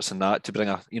your thoughts on that, to bring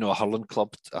a hurling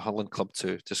club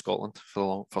to Scotland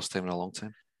for the first time in a long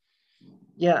time?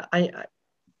 Yeah,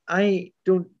 I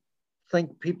don't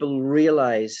think people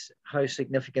realise how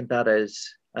significant that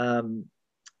is.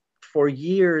 For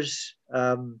years,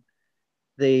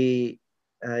 the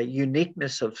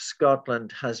uniqueness of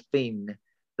Scotland has been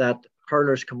that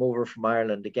hurlers come over from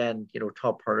Ireland, again,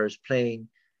 top hurlers playing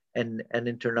in an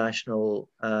international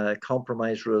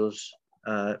compromise rules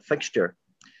fixture.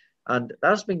 And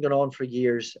that's been going on for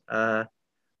years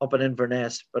up in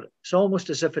Inverness, but it's almost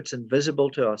as if it's invisible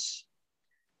to us.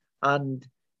 And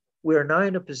we're now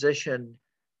in a position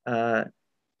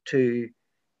to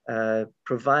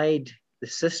provide the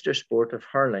sister sport of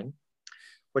hurling,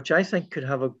 which I think could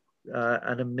have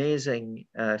an amazing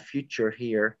future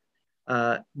here,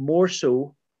 more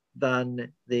so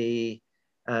than the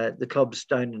clubs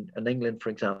down in England, for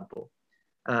example.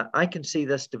 I can see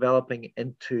this developing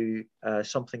into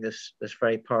something that's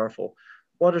very powerful.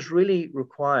 What is really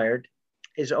required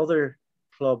is other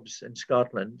clubs in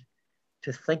Scotland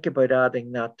to think about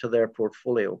adding that to their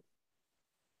portfolio,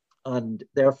 and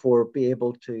therefore be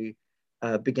able to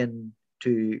begin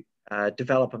to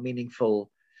develop a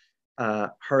meaningful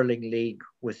hurling league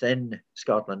within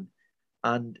Scotland,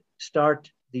 and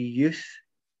start the youth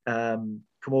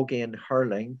camogie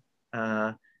hurling,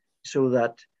 so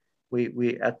that we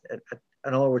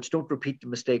in other words, don't repeat the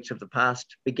mistakes of the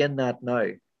past. Begin that now,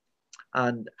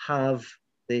 and have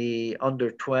the under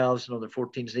 12s and under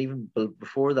 14s, and even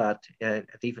before that, it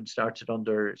even starts at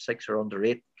under 6 or under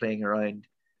 8, playing around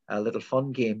little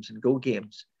fun games and go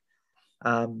games.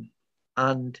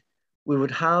 And we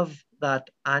would have that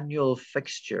annual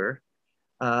fixture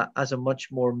as a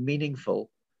much more meaningful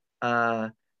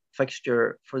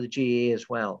fixture for the GAA as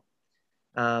well.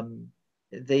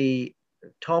 The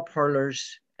top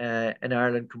hurlers in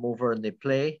Ireland come over and they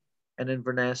play in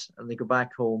Inverness, and they go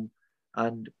back home,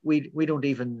 and we don't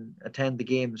even attend the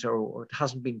games, or it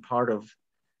hasn't been part of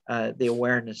the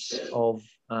awareness of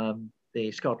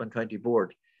the Scotland County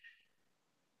Board.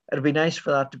 It'd be nice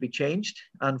for that to be changed,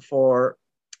 and for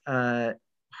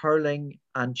hurling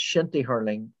and shinty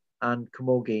hurling and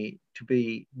camogie to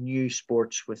be new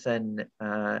sports within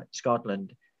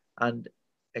Scotland. And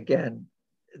again,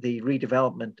 the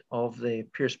redevelopment of the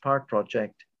Pearse Park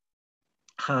project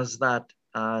has that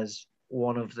as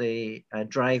one of the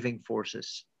driving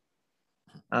forces.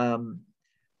 And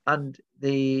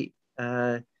the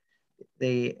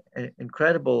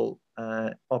incredible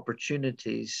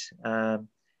opportunities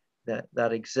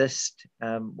that exist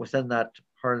within that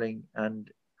hurling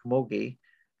and camogie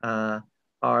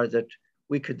are that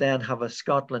we could then have a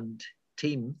Scotland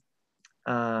team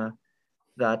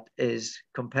that is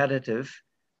competitive,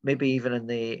 maybe even in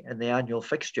the annual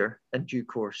fixture in due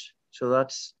course. So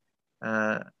that's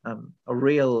a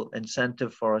real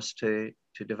incentive for us to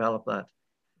develop that.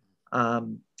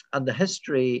 And the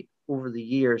history over the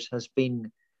years has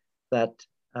been that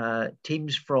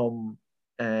teams from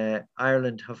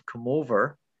Ireland have come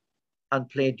over and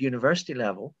played university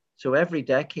level. So every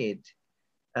decade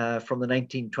from the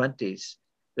 1920s,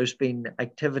 there's been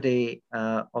activity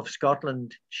of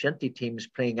Scotland shinty teams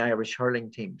playing Irish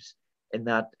hurling teams in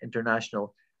that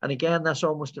international. And again, that's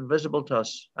almost invisible to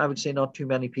us. I would say not too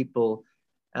many people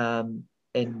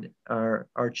in our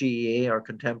GAA, our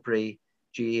contemporary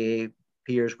GAA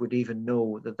peers, would even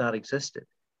know that existed,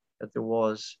 that there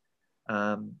was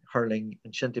hurling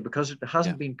and shinty, because it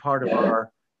hasn't been part of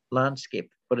our landscape,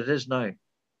 but it is now.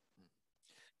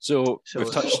 So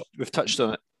we've touched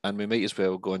on it, and we might as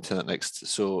well go into that next.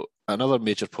 So another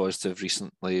major positive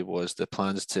recently was the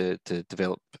plans to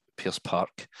develop Pearse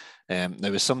Park. Now,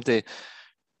 as somebody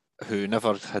who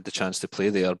never had the chance to play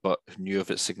there, but knew of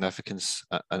its significance,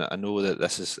 I know that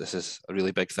this is a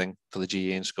really big thing for the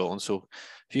GAA in Scotland. So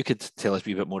if you could tell us a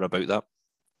wee bit more about that.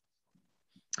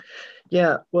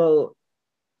 Yeah, well,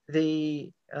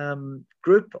 the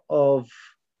group of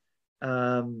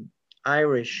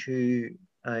Irish who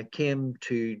came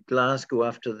to Glasgow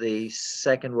after the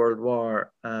Second World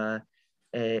War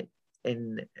in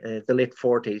the late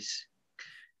 40s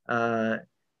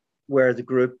were the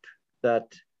group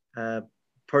that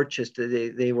purchased.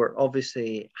 They were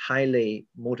obviously highly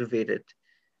motivated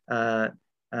to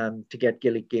get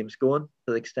Gaelic games going, to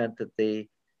the extent that they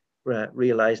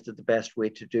realized that the best way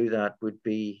to do that would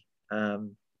be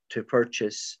to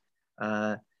purchase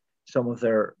some of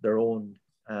their own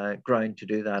ground to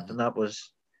do that. And that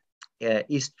was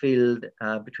Eastfield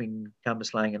between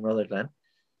Cambuslang and Rutherglen.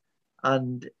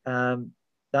 And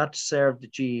that served the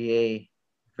GAA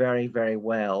very, very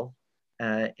well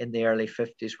in the early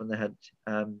 50s when they had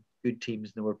good teams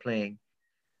and they were playing.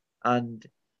 And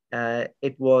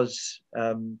it was,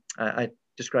 I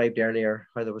described earlier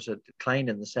how there was a decline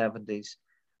in the 70s,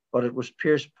 but it was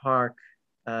Pearse Park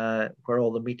where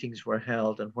all the meetings were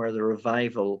held and where the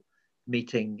revival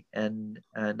meeting in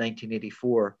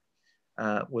 1984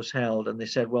 was held. And they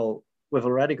said, well, we've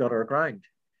already got our ground,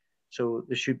 so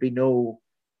there should be no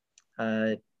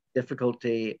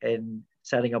difficulty in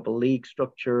setting up a league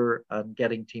structure and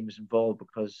getting teams involved,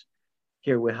 because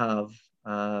here we have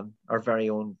our very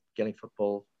own Gaelic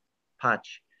football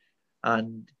patch.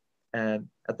 And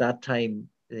at that time,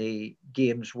 the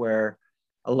games were,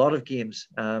 a lot of games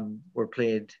were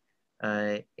played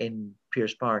in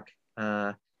Pearse Park.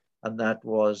 And that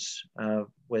was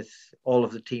with all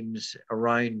of the teams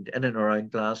around, in and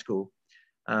around Glasgow.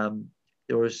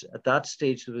 There was, at that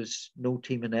stage, there was no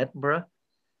team in Edinburgh,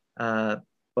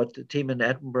 but the team in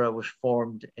Edinburgh was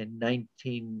formed in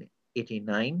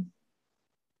 1989,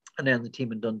 and then the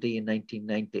team in Dundee in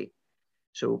 1990.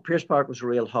 So Pearse Park was a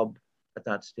real hub at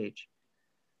that stage.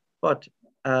 But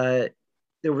there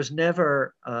was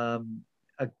never a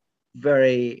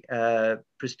very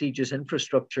prestigious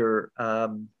infrastructure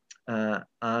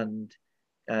and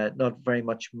not very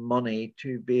much money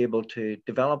to be able to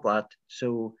develop that.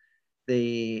 So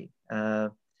the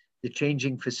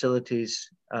changing facilities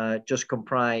just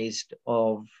comprised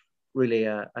of really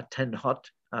a tin hut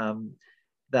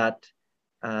that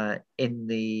in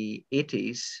the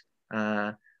 80s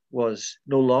was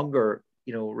no longer,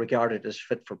 regarded as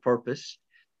fit for purpose,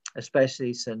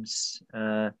 especially since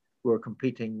we were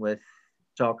competing with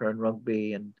soccer and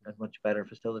rugby and much better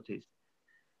facilities.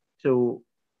 So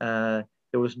there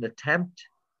was an attempt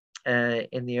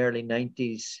in the early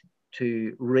 90s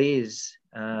to raise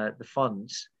the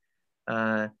funds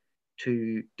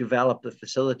to develop the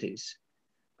facilities.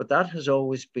 But that has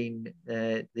always been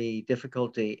the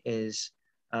difficulty, is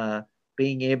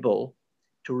being able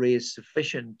to raise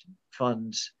sufficient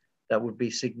funds that would be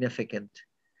significant.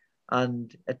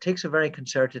 And it takes a very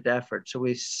concerted effort. So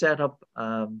we set up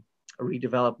a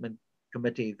redevelopment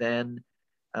committee then.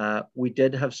 We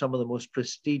did have some of the most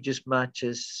prestigious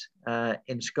matches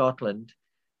in Scotland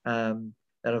that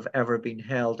have ever been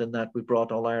held, in that we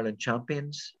brought All-Ireland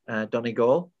champions,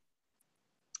 Donegal,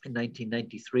 in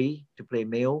 1993 to play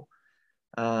Mayo.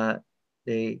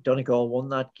 The Donegal won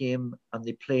that game, and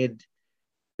they played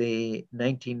the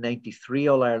 1993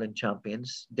 All-Ireland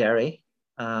champions, Derry.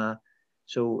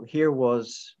 So here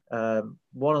was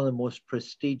one of the most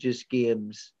prestigious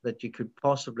games that you could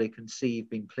possibly conceive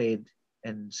being played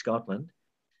in Scotland,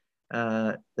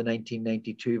 the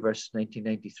 1992 versus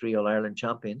 1993 All-Ireland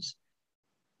champions.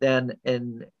 Then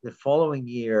in the following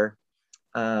year,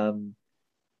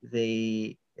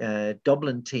 the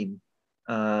Dublin team,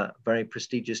 very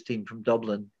prestigious team from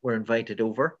Dublin, were invited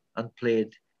over and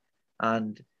played.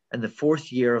 And in the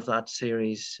fourth year of that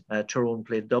series, Tyrone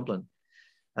played Dublin,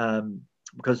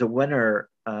 because the winner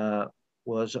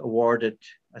was awarded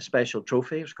a special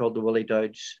trophy. It was called the Willie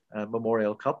Dowds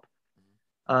Memorial Cup.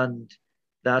 And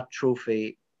that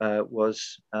trophy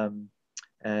was in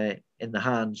the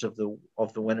hands of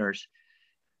the winners.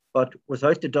 But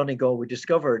without the Donegal, we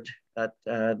discovered that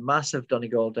massive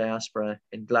Donegal diaspora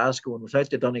in Glasgow, and without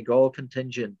the Donegal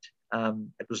contingent,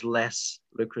 it was less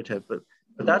lucrative. But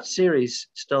that series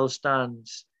still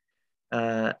stands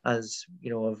as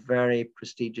a very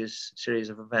prestigious series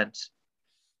of events.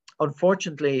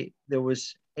 Unfortunately, there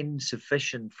was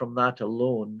insufficient from that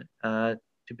alone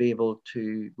to be able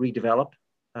to redevelop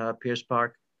Pearse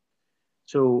Park.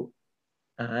 So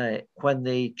when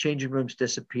the changing rooms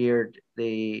disappeared,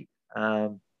 there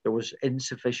was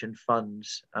insufficient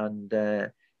funds,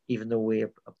 and even though we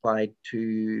applied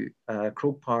to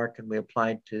Croke Park and we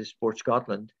applied to Sport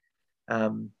Scotland,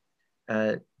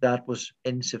 that was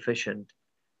insufficient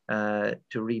to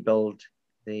rebuild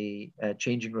the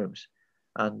changing rooms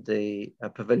and the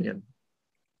pavilion.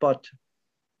 But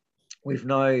we've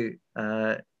now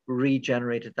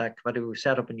regenerated that committee. We've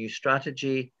set up a new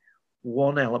strategy,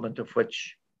 one element of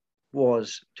which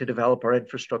was to develop our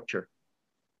infrastructure.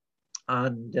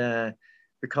 And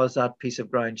because that piece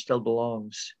of ground still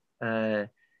belongs to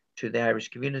the Irish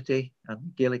community and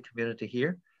the Gaelic community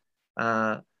here,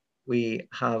 we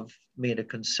have made a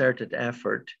concerted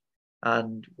effort,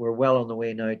 and we're well on the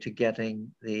way now to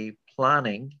getting the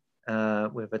planning. We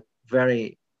have a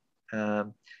very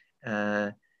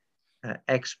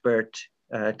expert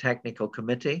technical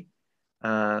committee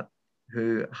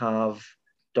who have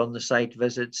done the site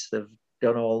visits. They've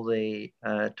done all the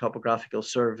topographical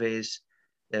surveys.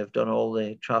 They've done all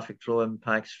the traffic flow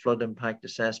impacts, flood impact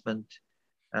assessment.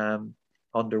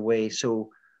 underway. So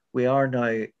we are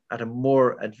now at a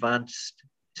more advanced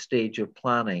stage of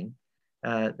planning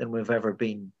than we've ever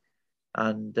been.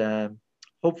 And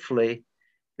hopefully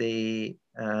the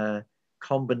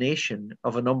combination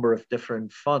of a number of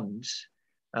different funds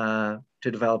to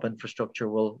develop infrastructure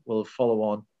will follow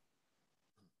on.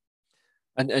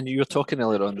 And you were talking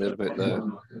earlier on there about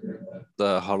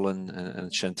the hurling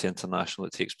and Shinty International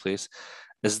that takes place.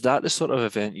 Is that the sort of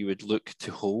event you would look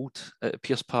to hold at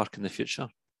Pearse Park in the future?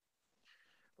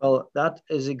 Well, that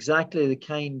is exactly the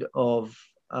kind of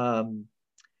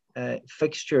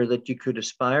fixture that you could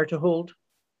aspire to hold.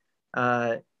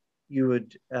 You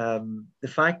would. The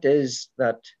fact is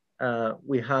that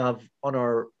we have on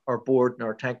our board and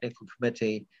our technical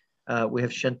committee, we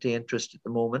have Shinty interest at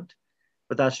the moment,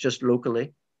 but that's just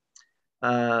locally.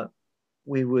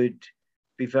 We would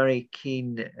be very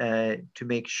keen to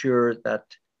make sure that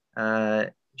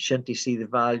Shinty see the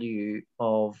value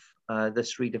of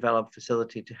this redeveloped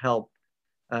facility to help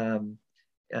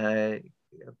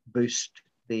boost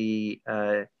the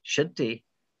Shinty,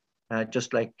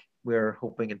 just like we're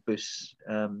hoping it boosts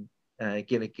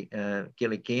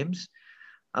Gaelic Games.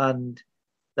 And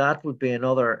that would be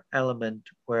another element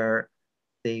where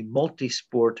the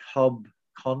multi-sport hub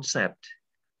concept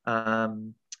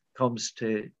comes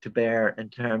to bear in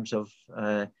terms of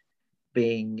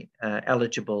being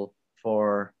eligible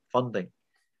for funding.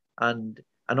 And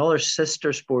another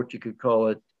sister sport, you could call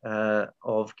it,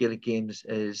 of Gaelic Games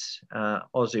is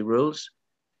Aussie Rules.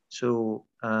 So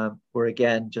we're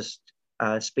again just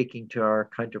speaking to our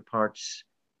counterparts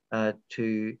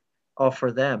to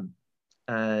offer them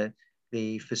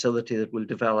the facility that will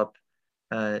develop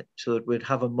so that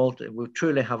we'll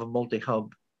truly have a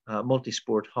multi-hub,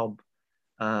 multi-sport hub.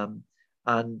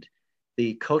 And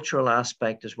the cultural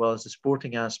aspect as well as the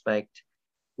sporting aspect,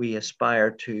 we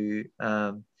aspire to,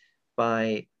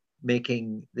 by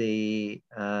making the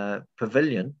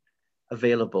pavilion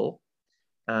available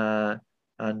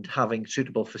and having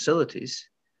suitable facilities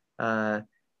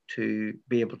to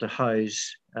be able to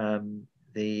house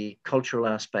the cultural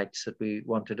aspects that we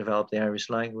want to develop, the Irish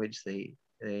language, the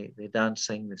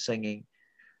dancing, the singing,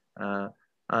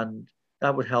 and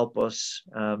that would help us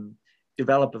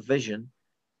develop a vision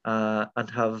and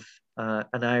have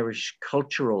an Irish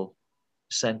cultural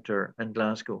centre in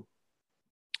Glasgow.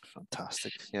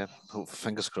 Fantastic. Yeah, hope,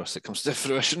 fingers crossed it comes to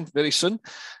fruition very soon.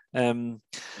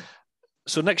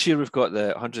 So next year we've got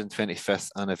the 125th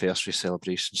anniversary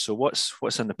celebration. So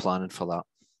what's in the planning for that?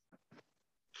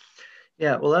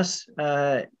 Yeah, well, that's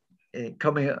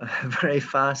coming very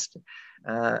fast,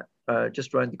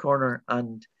 just around the corner,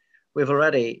 and we've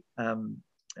already,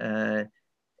 as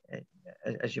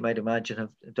you might imagine,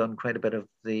 have done quite a bit of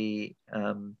the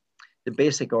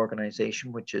basic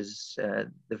organisation, which is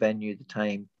the venue, the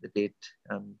time, the date,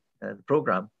 and the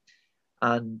programme,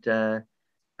 and the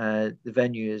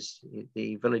venue is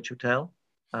the Village Hotel,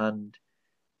 and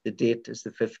the date is the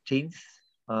 15th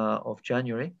of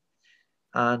January,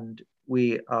 and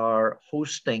we are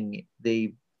hosting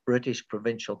the British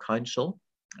Provincial Council.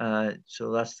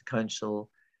 So that's the council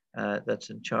that's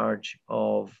in charge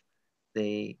of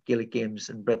the Gaelic Games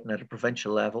in Britain at a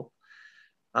provincial level.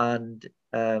 And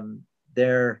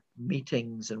their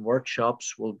meetings and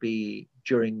workshops will be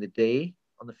during the day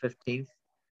on the 15th.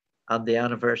 And the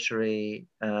anniversary,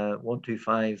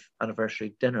 125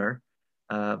 anniversary dinner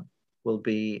will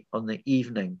be on the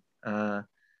evening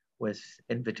with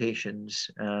invitations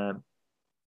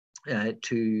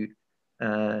to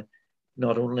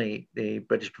not only the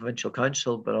British Provincial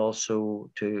Council, but also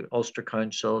to Ulster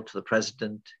Council, to the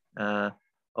president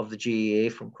of the GAA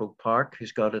from Croke Park,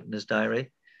 who's got it in his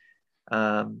diary.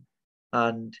 And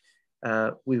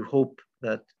we hope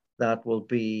that that will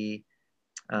be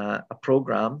a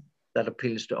programme that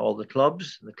appeals to all the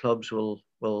clubs. The clubs will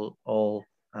all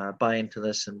buy into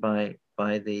this and buy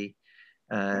the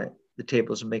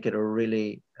tables and make it a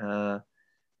really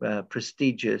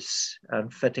prestigious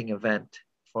and fitting event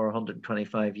for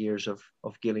 125 years of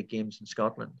Gaelic Games in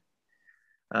Scotland.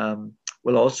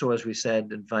 We'll also, as we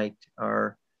said, invite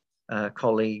our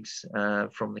colleagues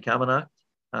from the Camanachd,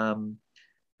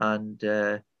 and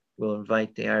we'll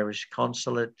invite the Irish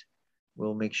Consulate.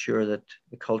 We'll make sure that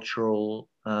the cultural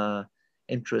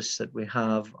interests that we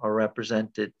have are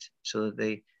represented so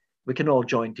that we can all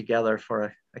join together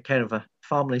for a kind of a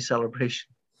family celebration.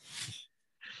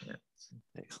 Yeah.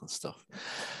 Excellent stuff.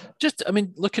 Just, I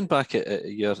mean, looking back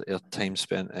at your time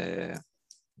spent the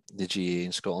GAA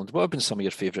in Scotland, what have been some of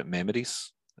your favourite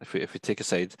memories? If we take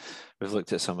aside, we've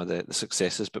looked at some of the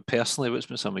successes, but personally, what's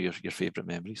been some of your favourite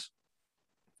memories?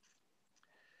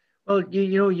 Well,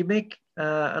 you know, you make,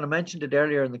 and I mentioned it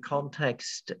earlier in the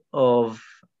context of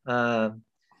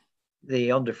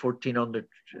the under 14,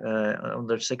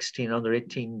 under 16, under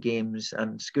 18 games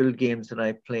and school games that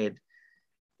I played.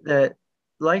 The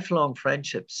lifelong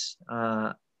friendships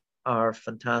are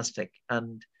fantastic.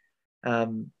 And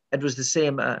it was the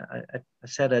same. I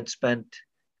said I'd spent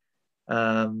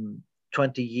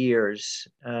 20 years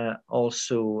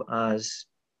also as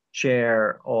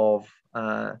chair of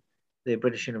the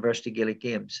British University Gaelic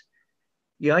Games.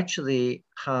 You actually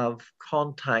have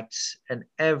contacts in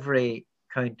every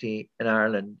county in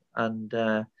Ireland, and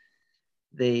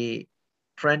the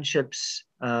friendships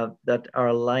that are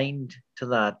aligned to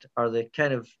that are the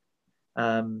kind of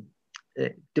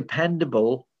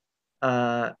dependable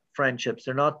friendships.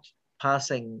 They're not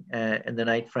passing in the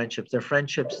night friendships. They're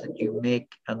friendships that you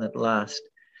make and that last.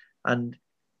 And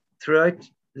throughout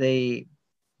the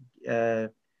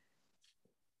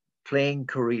playing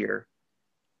career,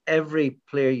 every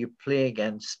player you play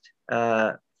against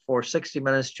for 60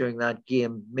 minutes during that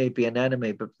game may be an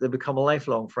enemy, but they become a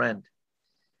lifelong friend.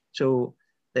 So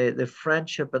the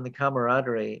friendship and the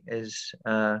camaraderie is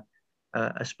a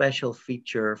special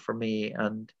feature for me.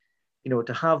 And, you know,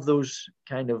 to have those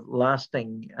kind of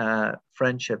lasting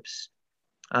friendships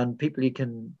and people you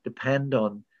can depend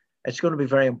on, it's going to be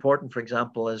very important, for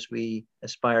example, as we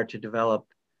aspire to develop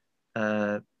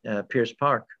Pearse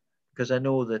Park, because I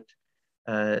know that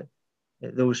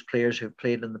those players who've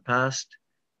played in the past,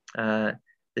 the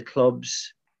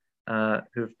clubs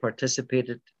who've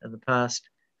participated in the past,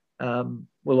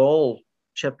 will all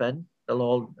chip in. They'll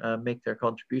all make their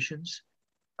contributions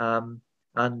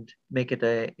and make it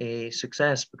a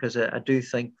success, because I do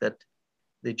think that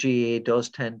the GAA does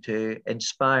tend to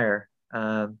inspire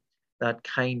that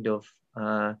kind of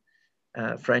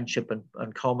friendship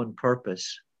and common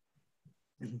purpose.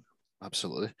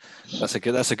 Absolutely, that's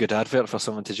a good advert for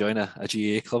someone to join a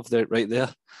GAA club there, right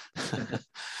there.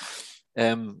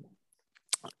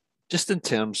 Just in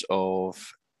terms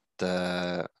of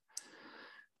the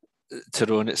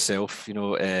Tyrone itself, you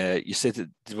know, you said that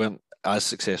they weren't as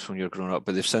successful when you were growing up,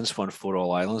 but they've since won 4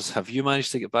 All-Irelands. Have you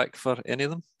managed to get back for any of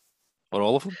them, or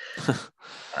all of them?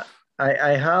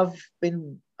 I have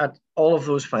been at all of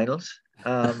those finals,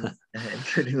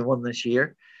 including the one this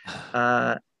year.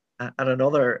 And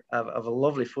another of a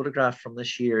lovely photograph from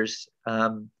this year's,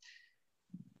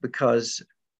 because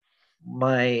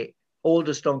my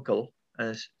oldest uncle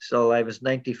still alive, was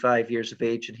 95 years of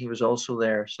age, and he was also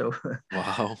there. So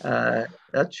wow,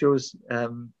 that shows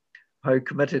how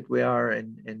committed we are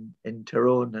in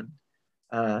Tyrone,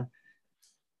 and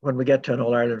when we get to an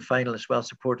All Ireland final, it's well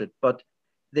supported. But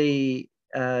the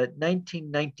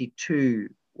 1992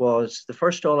 was the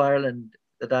first All Ireland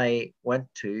that I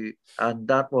went to, and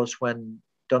that was when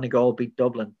Donegal beat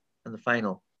Dublin in the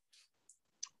final.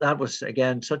 That was,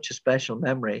 again, such a special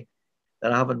memory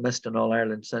that I haven't missed an All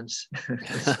Ireland since.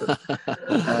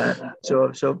 so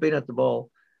I've been at the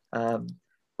ball,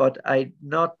 but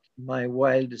not my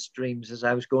wildest dreams, as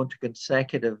I was going to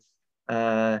consecutive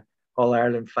All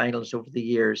Ireland finals over the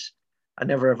years. I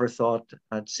never ever thought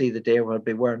I'd see the day where I'd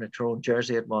be wearing a Tyrone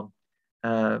jersey at one,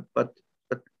 but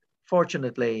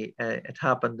fortunately, it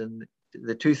happened. In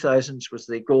the 2000s was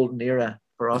the golden era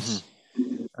for us.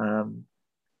 And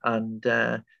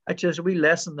actually, there's a wee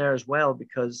lesson there as well,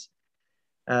 because,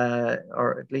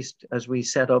 or at least as we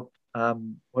set up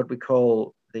what we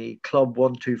call the Club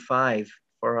 125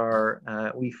 for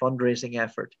our wee fundraising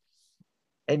effort.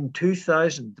 In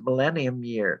 2000, the millennium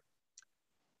year,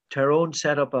 Tyrone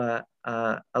set up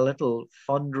a little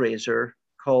fundraiser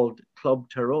called Club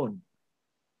Tyrone.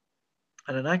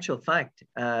 And in actual fact,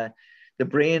 the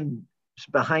brain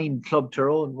behind Club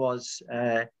Tyrone was,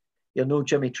 you'll know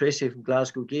Jimmy Tracy from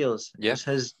Glasgow Gales. Yeah. It was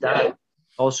his dad,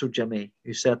 also Jimmy,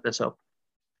 who set this up.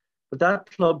 But that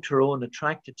Club Tyrone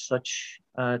attracted such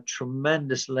a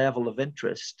tremendous level of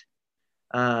interest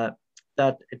that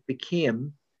it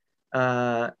became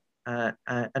an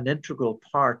integral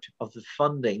part of the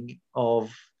funding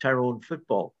of Tyrone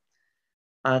football.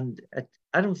 And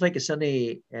I don't think it's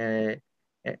any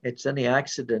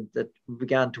accident that we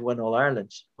began to win All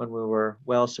Irelands when we were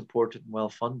well supported and well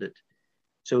funded.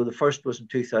 So the first was in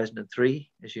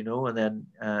 2003, as you know, and then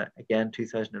again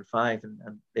 2005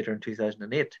 and later in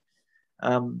 2008.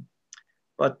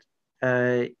 But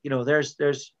you know, there's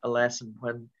a lesson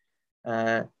when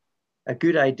a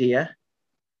good idea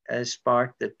is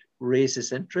sparked that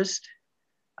raises interest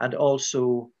and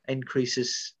also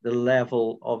increases the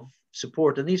level of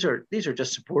support. And these are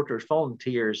just supporters,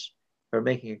 volunteers, who are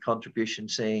making a contribution,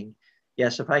 saying,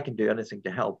 yes, if I can do anything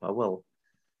to help, I will.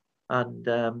 And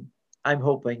I'm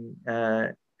hoping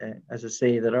as I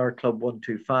say, that our Club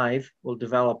 125 will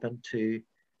develop into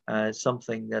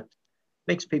something that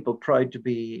makes people proud to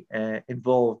be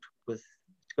involved with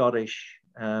Scottish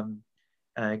GAA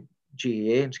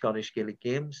and Scottish Gaelic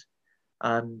Games,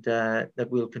 and that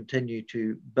we'll continue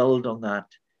to build on that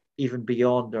even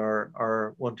beyond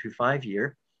our 125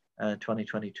 year,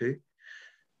 2022.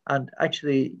 And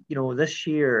actually, this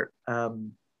year,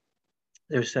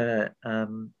 there's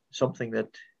something that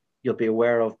you'll be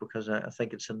aware of, because I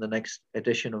think it's in the next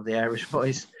edition of the Irish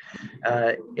Voice,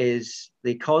 is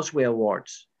the Causeway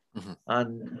Awards. Mm-hmm.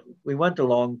 And we went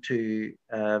along to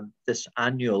this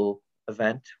annual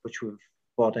event, which we've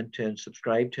bought into and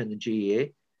subscribed to in the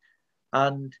GAA.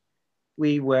 And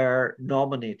we were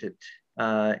nominated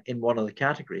in one of the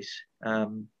categories,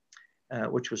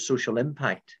 which was social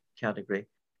impact category.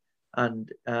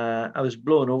 And I was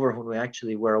blown over when we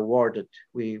actually were awarded.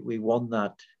 We won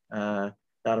that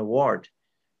award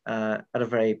at a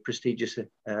very prestigious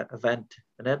event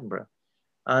in Edinburgh.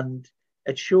 And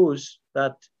it shows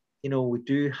that, we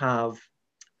do have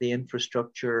the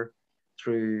infrastructure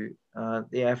through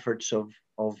the efforts of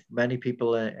many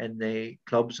people in the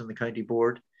clubs and the county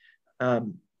board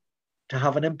to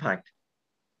have an impact.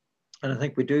 And I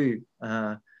think we do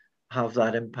have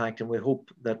that impact, and we hope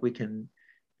that we can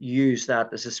use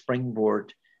that as a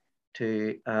springboard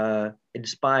to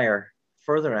inspire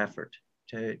further effort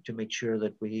to make sure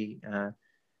that we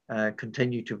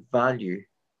continue to value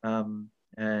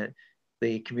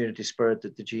the community spirit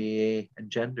that the GAA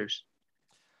engenders.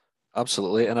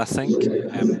 Absolutely. And I think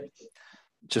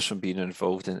just from being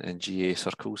involved in GAA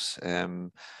circles,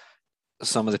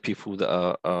 some of the people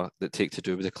that take to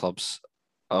do with the clubs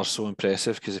are so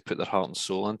impressive because they put their heart and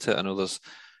soul into it. I know there's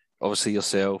obviously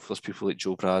yourself, there's people like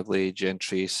Joe Bradley, Jen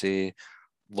Tracy,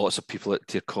 lots of people at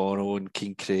Tyrconnell and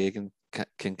Kincraig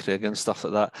and stuff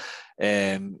like that.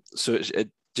 So it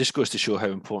just goes to show how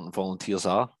important volunteers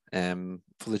are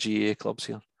for the GAA clubs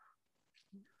here.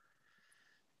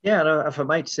 Yeah, if I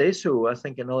might say so, I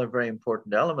think another very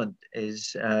important element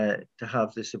is to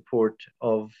have the support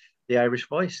of the Irish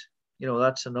Voice.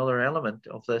 That's another element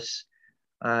of this,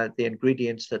 the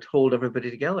ingredients that hold everybody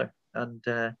together. And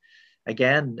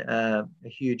again, a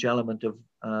huge element of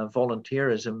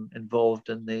volunteerism involved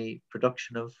in the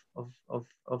production of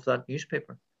that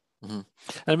newspaper. Mm-hmm.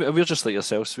 And we're just like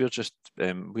yourselves. We're just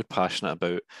we're passionate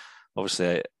about,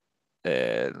 obviously,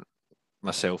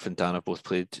 myself and Dan have both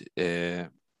played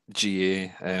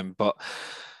GAA, but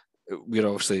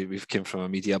we've come from a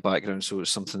media background, so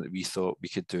it's something that we thought we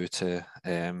could do to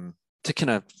kind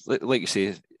of, like you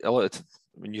say, a lot of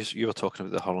when you were talking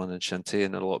about the hurling and shinty,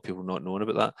 and a lot of people not knowing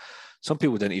about that. Some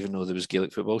people didn't even know there was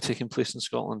Gaelic football taking place in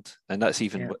Scotland, and that's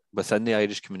even within the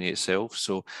Irish community itself.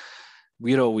 So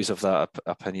we're always of that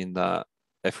opinion that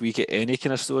if we get any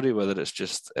kind of story, whether it's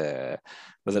just whether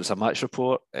it's a match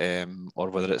report or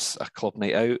whether it's a club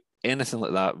night out, anything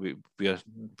like that,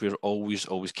 we're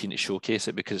always keen to showcase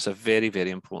it, because it's a very, very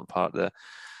important part of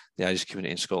the Irish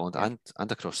community in Scotland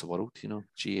and across the world. GAA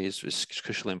is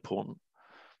crucially important.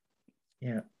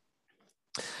 Yeah.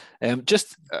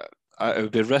 Just I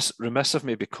would be remiss of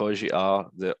me, because you are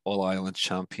the All Ireland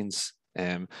champions,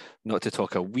 not to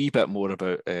talk a wee bit more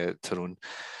about Tyrone.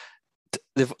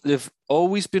 They've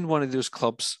always been one of those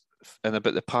clubs in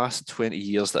about the past 20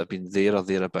 years that have been there or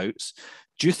thereabouts.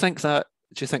 Do you think that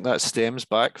stems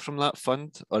back from that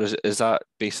fund, or is that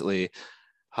basically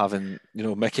having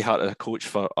Mickey Hart a coach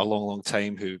for a long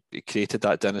time who created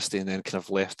that dynasty and then kind of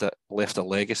left a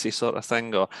legacy sort of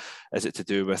thing, or is it to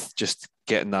do with just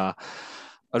getting a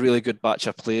really good batch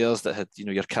of players that had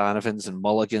your Canavans and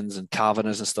Mulligans and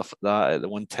Kavanaghs and stuff like that at the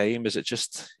one time? Is it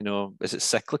just is it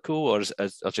cyclical, or do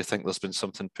you think there's been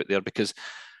something put there? Because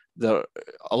they're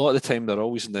a lot of the time they're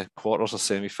always in the quarters or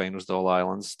semi-finals. The All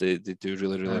Irelands, they do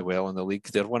really well in the league.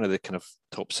 They're one of the kind of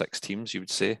top 6 teams, you would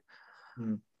say.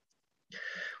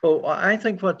 Well, I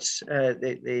think what's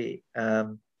the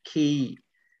key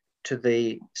to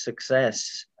the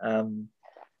success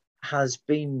has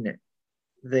been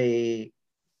the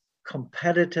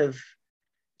competitive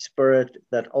spirit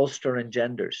that Ulster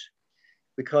engenders.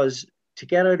 Because to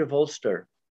get out of Ulster,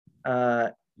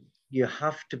 you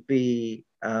have to be,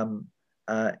 from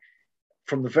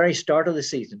the very start of the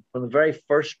season, from the very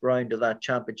first round of that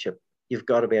championship, you've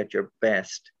got to be at your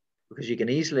best, because you can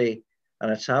easily,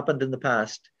 and it's happened in the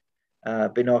past,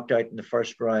 be knocked out in the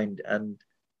first round. And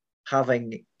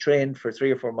having trained for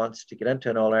 3 or 4 months to get into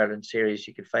an All-Ireland series,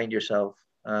 you could find yourself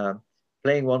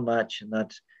playing one match, and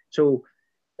that's so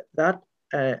that,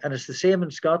 and it's the same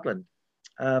in Scotland.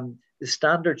 The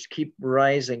standards keep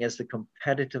rising as the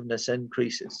competitiveness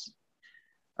increases,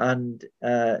 and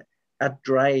that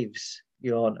drives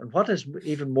on. And what is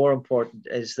even more important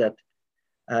is that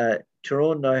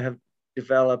Tyrone now have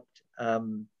developed,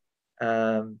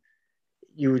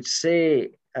 you would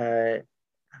say, a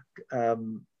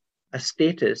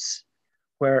status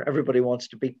where everybody wants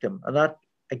to beat them. And that,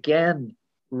 again,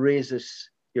 raises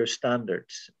your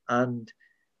standards. And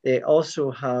they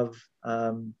also have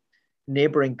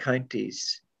neighbouring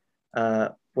counties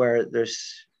where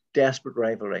there's desperate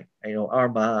rivalry,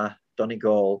 Armagh,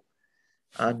 Donegal.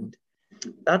 And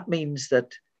that means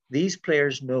that these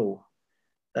players know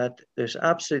that there's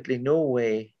absolutely no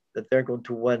way that they're going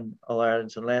to win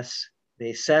All-Irelands unless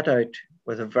they set out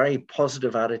with a very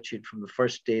positive attitude from the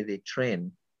first day they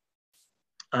train.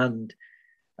 And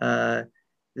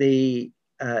the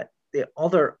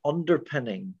other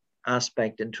underpinning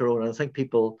aspect in Tyrone, and I think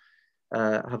people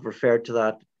have referred to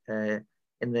that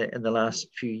in the last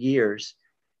few years,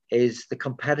 is the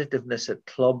competitiveness at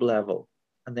club level,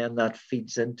 and then that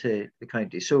feeds into the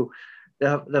county. So they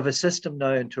have a system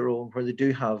now in Tyrone where they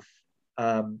do have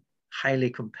highly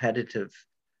competitive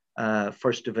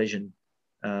first division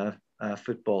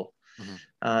football,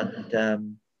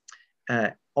 and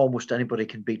almost anybody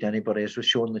can beat anybody. As was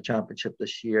shown in the championship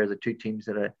this year, the two teams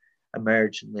that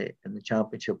emerged in the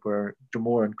championship were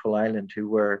Dromore and Coalisland, who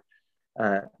were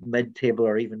mid-table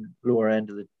or even lower end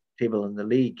of the table in the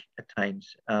league at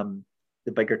times.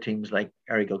 The bigger teams like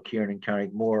Errigal Kieran and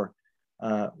Carrickmore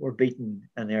were beaten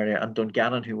in the area, and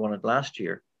Dungannon, who won it last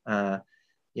year,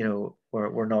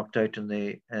 were knocked out in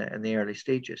the early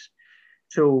stages.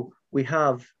 So we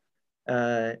have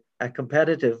a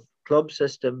competitive club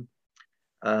system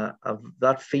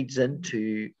that feeds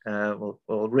into,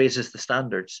 raises the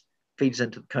standards, feeds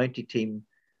into the county team,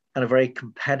 and a very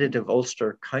competitive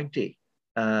Ulster county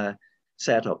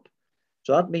setup.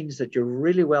 So that means that you're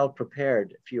really well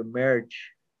prepared if you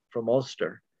emerge from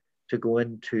Ulster to go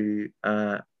into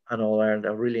an All-Ireland,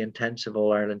 a really intensive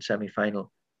All-Ireland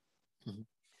semi-final, and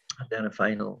then a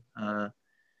final. And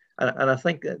I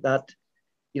think that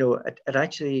it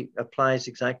actually applies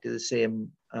exactly the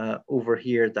same over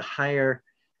here. The higher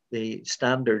the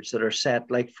standards that are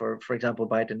set, like for example,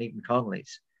 by Dunedin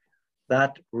Conleys,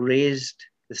 that raised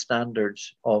the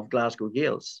standards of Glasgow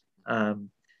Gales.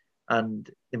 And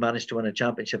they managed to win a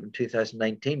championship in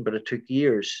 2019, but it took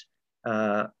years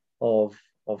of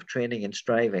training and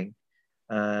striving.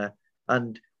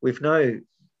 And we've now,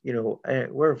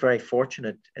 we're very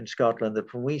fortunate in Scotland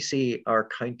that when we see our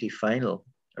county final,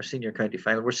 our senior county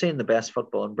final, we're seeing the best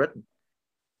football in Britain.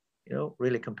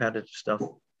 Really competitive stuff.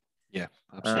 Yeah,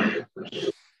 absolutely.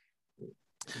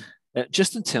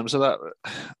 Just in terms of that,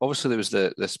 obviously there was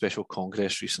the special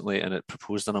congress recently, and it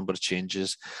proposed a number of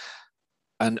changes.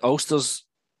 And Ulster's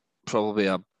probably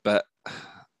a bit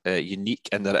unique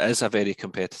in that it is a very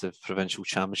competitive provincial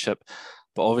championship.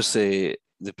 But obviously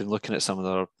they've been looking at some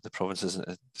of the provinces,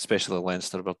 especially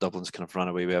Leinster, where Dublin's kind of run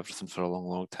away with everything for a long,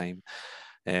 long time.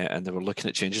 And they were looking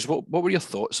at changes. What were your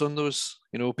thoughts on those?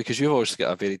 Because you've obviously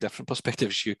got a very different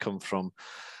perspective. You come from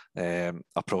a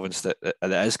province that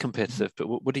is competitive, but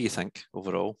what do you think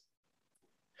overall?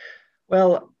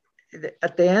 Well,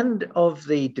 at the end of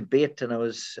the debate, and I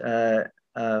was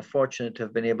fortunate to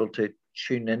have been able to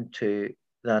tune into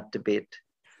that debate,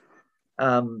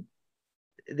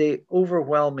 the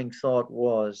overwhelming thought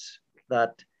was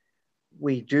that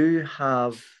we do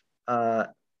have a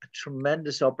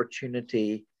tremendous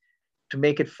opportunity to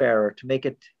make it fairer, to make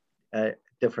it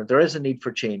different. There is a need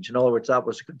for change. In other words, that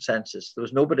was a consensus. There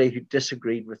was nobody who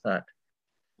disagreed with that.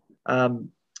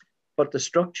 But the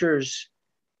structures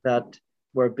that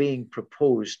were being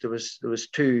proposed, there was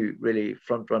two really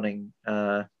front-running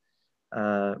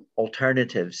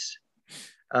alternatives.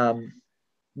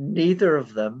 Neither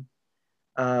of them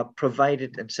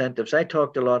provided incentives. I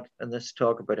talked a lot in this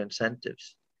talk about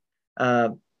incentives.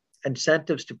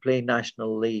 Incentives to play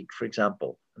National League, for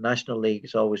example. The National League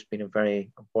has always been a very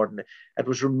important. It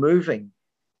was removing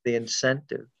the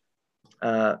incentive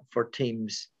for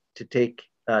teams to take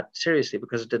that seriously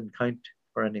because it didn't count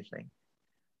for anything.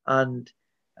 And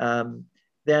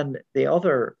then the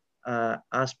other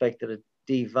aspect that it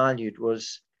devalued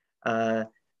was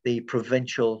the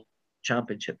provincial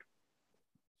championship.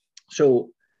 So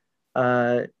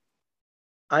I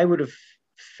would have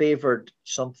favoured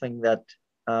something that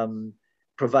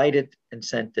provided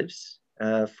incentives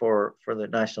for the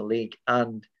National League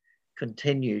and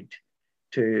continued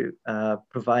to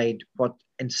provide what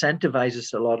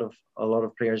incentivizes a lot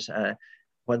of players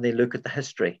when they look at the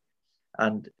history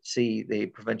and see the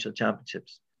provincial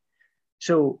championships.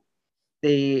 So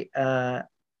the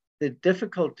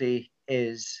difficulty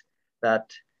is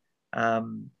that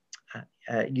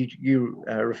you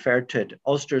referred to it.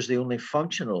 Ulster is the only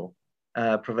functional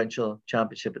provincial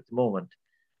championship at the moment.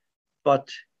 But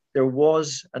there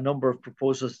was a number of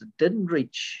proposals that didn't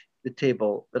reach the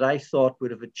table that I thought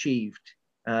would have achieved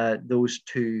those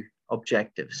two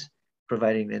objectives,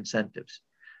 providing the incentives.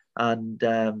 And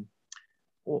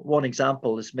one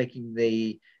example is making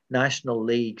the national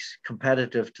leagues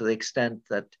competitive to the extent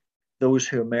that those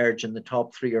who emerge in the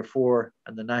top 3 or 4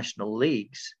 in the national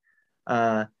leagues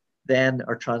then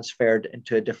are transferred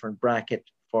into a different bracket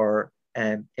for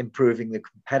improving the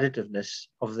competitiveness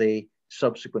of the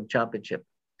subsequent championship.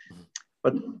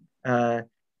 But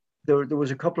there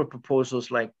was a couple of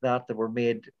proposals like that were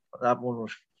made. That one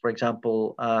was, for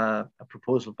example, a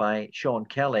proposal by Sean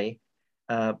Kelly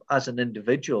as an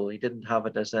individual. He didn't have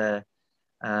it as a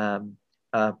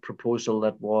proposal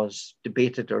that was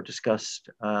debated or discussed.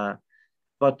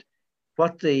 But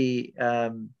what the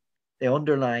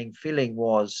underlying feeling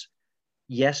was,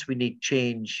 yes, we need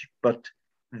change, but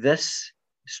this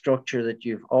structure that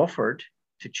you've offered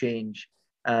to change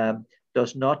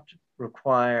does not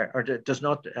require or does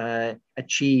not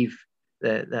achieve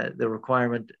the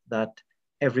requirement that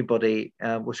everybody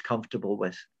was comfortable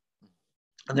with.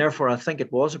 And therefore, I think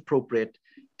it was appropriate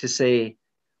to say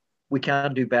we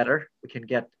can do better, we can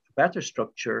get a better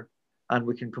structure, and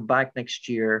we can come back next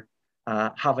year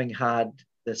having had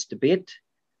this debate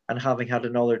and having had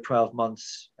another 12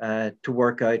 months to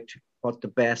work out what the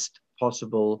best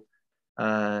possible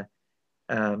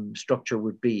structure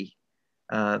would be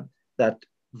that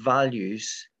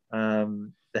values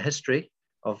the history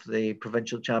of the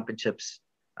provincial championships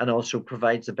and also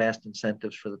provides the best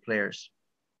incentives for the players.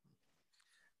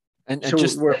 And so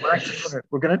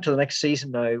we're going into the next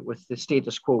season now with the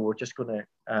status quo. We're just going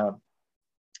to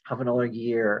have another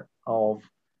year of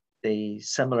the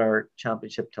similar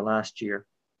championship to last year,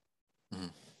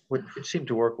 which seemed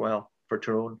to work well for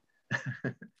Tyrone.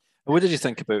 What did you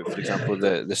think about, for example,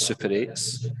 the Super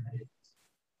 8s?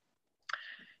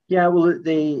 Yeah, well,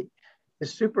 the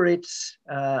Super 8s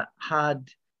had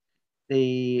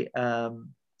the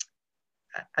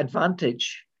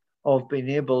advantage of being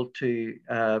able to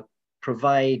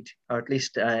provide, or at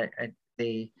least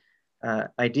the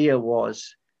idea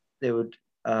was they would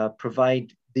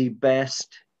provide the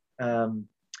best and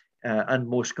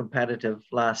most competitive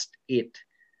last 8.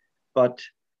 But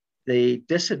the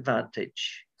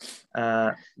disadvantage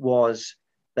was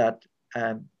that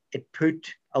it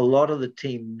put a lot of the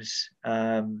teams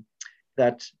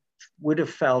that would have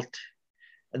felt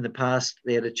in the past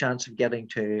they had a chance of getting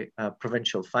to a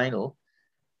provincial final,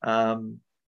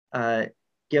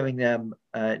 giving them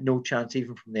no chance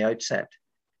even from the outset.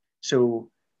 So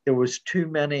there was too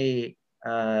many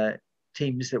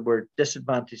teams that were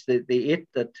disadvantaged. The 8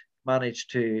 that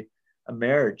managed to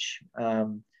emerge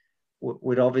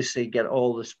would obviously get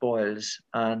all the spoils,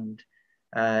 and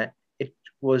it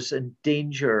was in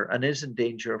danger and is in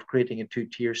danger of creating a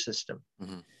 2-tier system.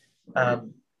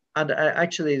 And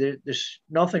actually, there's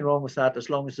nothing wrong with that as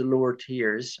long as the lower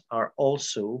tiers are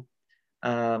also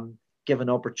given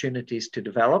opportunities to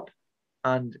develop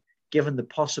and given the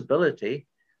possibility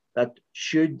that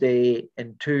should they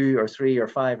in 2 or 3 or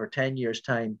 5 or 10 years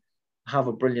time have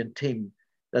a brilliant team,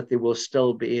 that they will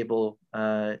still be able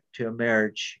to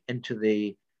emerge into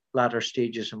the latter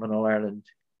stages of an All-Ireland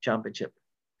championship.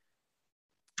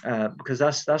 Because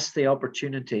that's the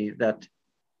opportunity that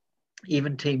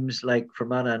even teams like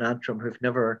Fermanagh and Antrim, who've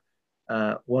never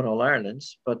won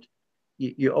All-Irelands, but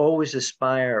you always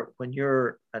aspire when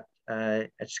you're at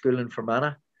school in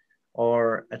Fermanagh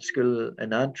or at school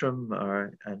in Antrim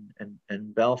or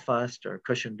in Belfast or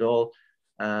Cushendall,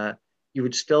 you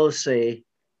would still say,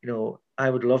 I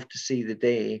would love to see the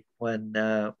day when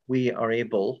we are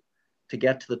able to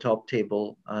get to the top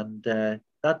table, and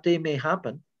that day may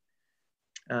happen.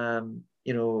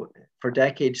 For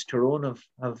decades, Tyrone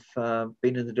have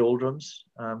been in the doldrums,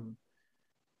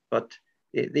 but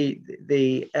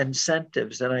the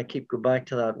incentives, and I keep going back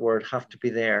to that word, have to be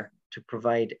there to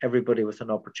provide everybody with an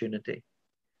opportunity.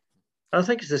 And I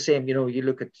think it's the same. You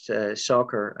look at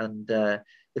soccer, and the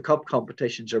cup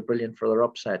competitions are brilliant for their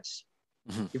upsets.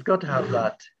 You've got to have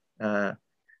that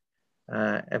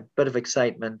a bit of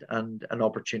excitement and an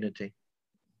opportunity.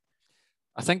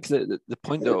 I think that the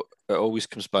point that it always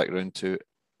comes back around to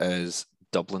is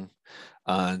Dublin,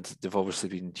 and they've obviously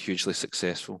been hugely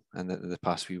successful in the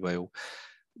past wee while.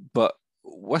 But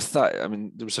with that, I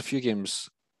mean, there was a few games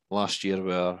last year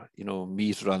where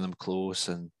Meath ran them close,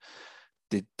 and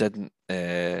they didn't.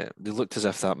 They looked as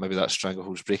if that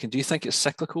stranglehold's breaking. Do you think it's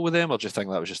cyclical with them, or do you think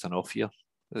that was just an off year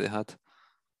that they had?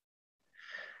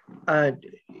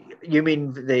 You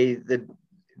mean the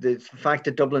fact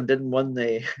that Dublin didn't win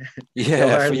the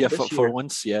for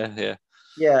once, yeah.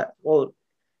 Yeah, well,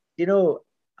 you know,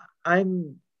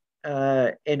 I'm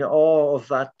in awe of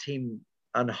that team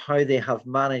and how they have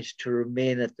managed to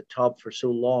remain at the top for so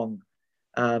long.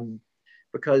 Um,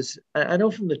 because I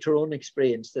know from the Tyrone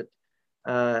experience that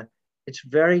uh, it's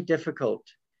very difficult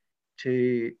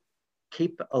to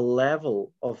keep a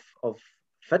level of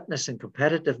fitness and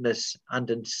competitiveness,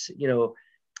 and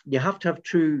you have to have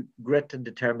true grit and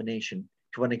determination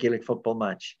to win a Gaelic football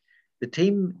match. The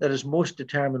team that is most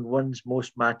determined wins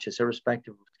most matches,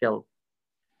 irrespective of skill.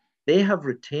 They have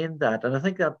retained that, and I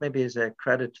think that maybe is a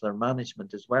credit to their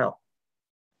management as well.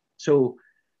 So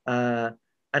I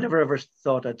never ever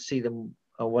thought I'd see them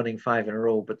winning 5 in a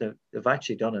row, but they've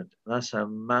actually done it. That's a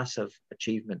massive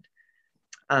achievement.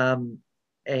 I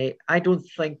don't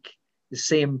think the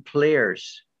same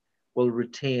players will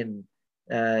retain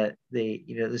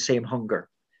the same hunger.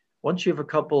 Once you have a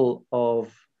couple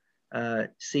of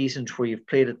seasons where you've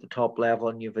played at the top level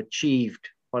and you've achieved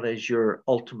what is your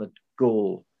ultimate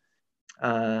goal,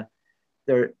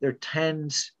 there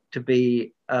tends to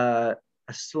be a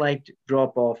slight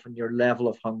drop off in your level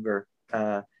of hunger,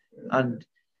 and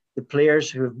the players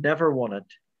who have never won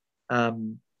it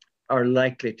are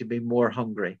likely to be more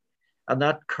hungry. And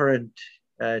that current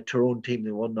Tyrone team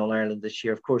that won All Ireland this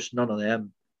year, of course, none of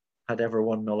them had ever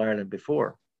won All Ireland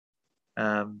before.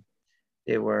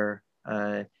 They were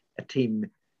a team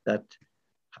that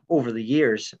over the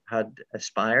years had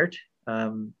aspired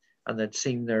and had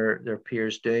seen their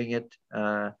peers doing it,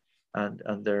 and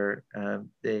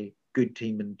the good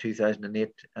team in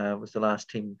 2008 was the last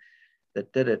team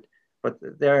that did it. But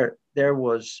there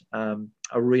was a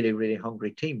really, really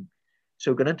hungry team.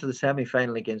 So going into the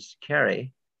semi-final against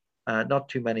Kerry, not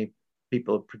too many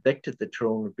people predicted that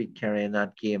Tyrone would beat Kerry in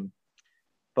that game.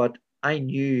 But I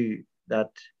knew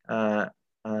that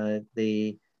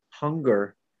the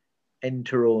hunger in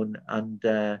Tyrone and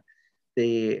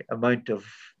the amount of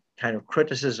kind of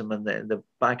criticism and the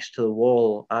backs to the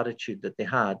wall attitude that they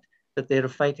had a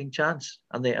fighting chance,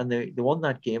 and they won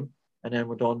that game, and then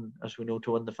went on, as we know,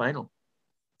 to win the final.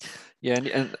 Yeah,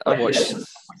 and I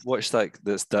watched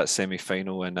that semi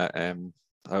final, and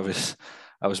I was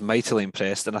mightily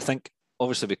impressed, and I think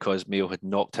obviously because Mayo had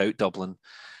knocked out Dublin,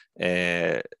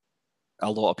 a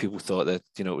lot of people thought that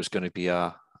it was going to be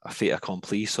a fait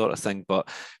accompli sort of thing. But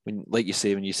when, like you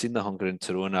say, when you've seen the hunger in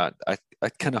Tyrone, I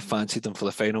kind of fancied them for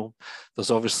the final.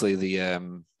 There's obviously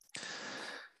the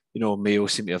Mayo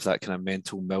seem to have that kind of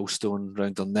mental millstone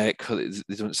around their neck.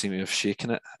 They don't seem to have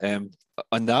shaken it.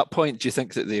 On that point, do you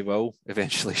think that they will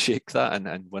eventually shake that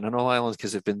and win an All Ireland,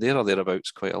 because they've been there or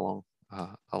thereabouts quite a long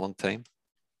time?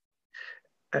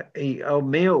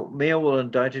 Mayo will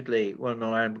undoubtedly win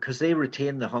All Ireland because they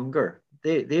retain the hunger.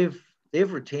 They've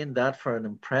retained that for an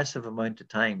impressive amount of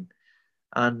time,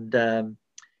 and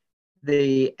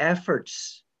the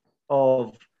efforts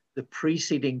of the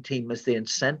preceding team as the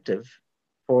incentive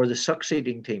for the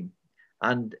succeeding team,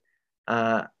 and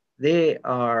they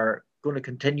are going to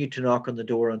continue to knock on the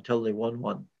door until they won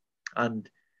one, and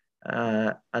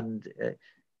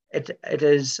it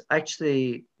is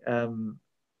actually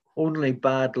only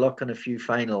bad luck in a few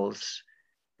finals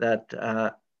that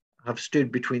have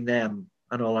stood between them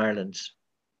and All Ireland's.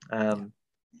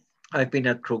 I've been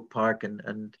at Croke Park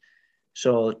and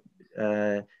saw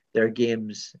their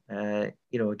games,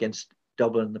 against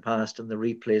Dublin in the past, and the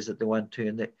replays that they went to,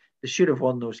 and they should have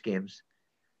won those games.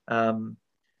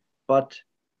 But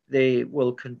they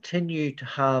will continue to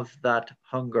have that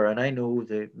hunger, and I know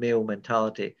the Mayo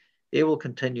mentality. They will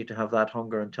continue to have that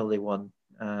hunger until they won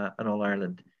an All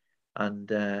Ireland, and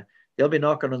they'll be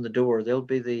knocking on the door. They'll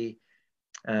be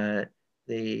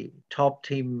the top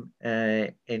team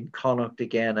in Connacht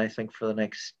again, I think, for the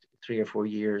next 3 or 4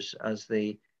 years, as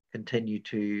they continue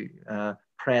to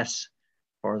press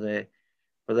for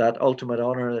that ultimate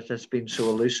honour that has been so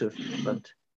elusive. But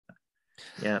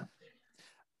yeah,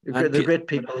 the great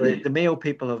people, the Mayo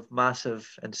people have massive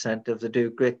incentive. They do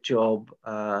a great job.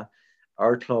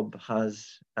 Our club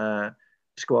has a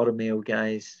squad of Mayo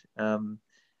guys.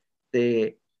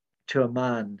 They, to a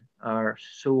man, are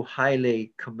so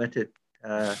highly committed.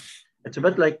 It's a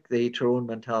bit like the Tyrone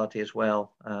mentality as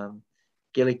well.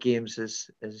 Gaelic games is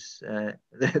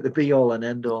the be all and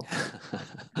end all.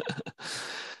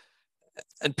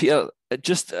 And Peter, I'm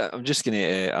just going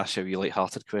to ask you a really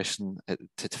light-hearted question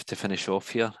to finish off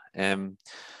here.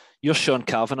 You're Sean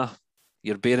Kavanagh.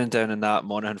 You're bearing down in that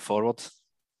Monaghan forward.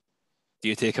 Do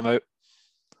you take him out?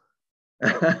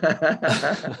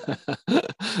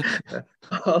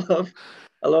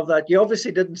 I love that. You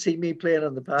obviously didn't see me playing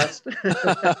in the past.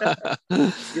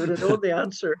 You would have known the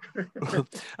answer.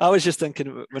 I was just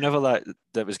thinking, whenever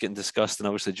that was getting discussed, and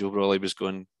obviously Joe Brawley was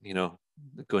going,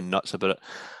 going nuts about it.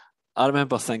 I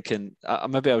remember thinking,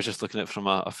 maybe I was just looking at it from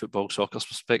a football soccer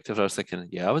perspective. I was thinking,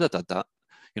 yeah, I would have done that.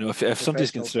 If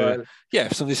somebody's going through,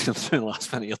 if somebody's going through in the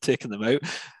last minute, you're taking them out.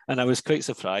 And I was quite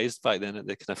surprised back then at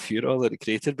the kind of furor that it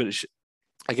created. But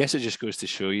I guess it just goes to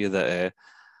show you that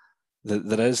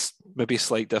there is maybe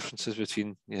slight differences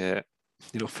between,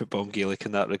 football and Gaelic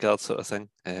in that regard, sort of thing.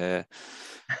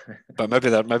 But maybe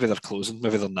they're closing,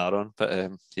 maybe they're narrowing.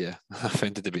 But yeah, I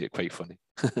found the debate quite funny.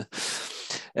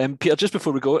 Peter, just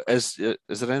before we go, is there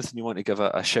anything you want to give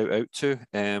a shout out to?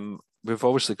 We've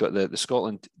obviously got the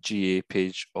Scotland GAA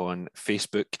page on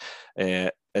Facebook,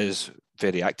 is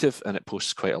very active and it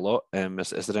posts quite a lot. Is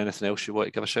there anything else you want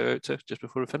to give a shout out to just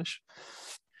before we finish?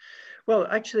 Well,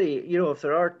 actually, if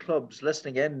there are clubs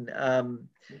listening in,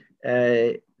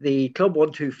 the Club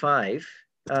 125,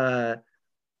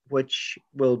 which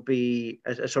will be,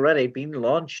 it's already been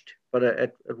launched, but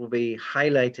it will be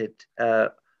highlighted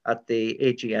at the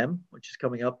AGM, which is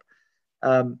coming up.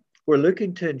 We're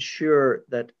looking to ensure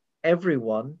that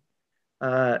everyone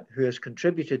who has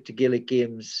contributed to Gaelic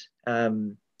games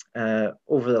over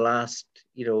the last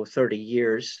 30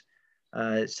 years,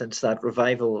 since that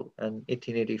revival in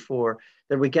 1884,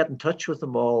 that we get in touch with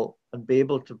them all and be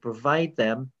able to provide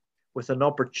them with an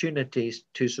opportunity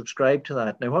to subscribe to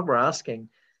that. Now, what we're asking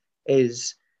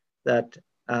is that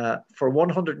for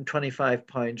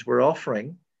 £125, we're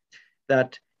offering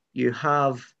that you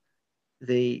have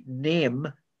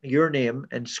your name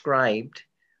inscribed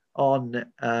on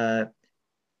the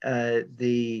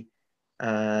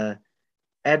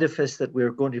edifice that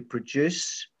we're going to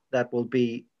produce, that will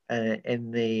be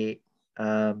in the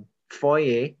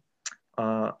foyer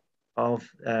of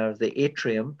the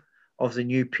atrium of the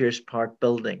new Pearse Park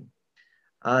building.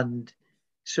 And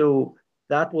so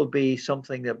that will be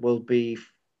something that will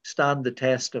stand the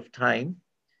test of time.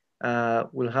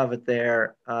 We'll have it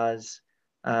there as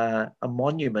a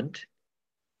monument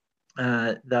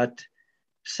that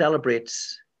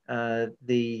celebrates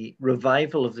the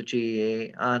revival of the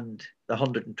GAA and the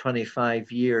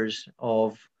 125 years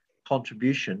of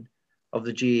contribution of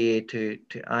the GAA to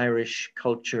Irish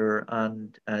culture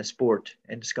and sport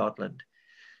in Scotland.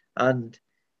 And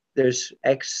there's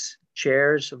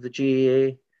ex-chairs of the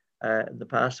GAA in the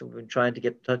past that we've been trying to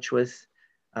get in touch with,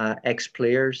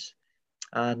 ex-players,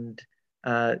 and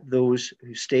those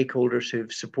stakeholders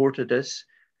who've supported us,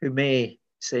 who may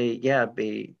say, yeah,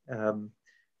 I'm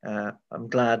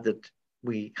glad that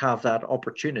we have that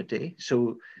opportunity.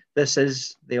 So this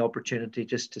is the opportunity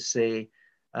just to say,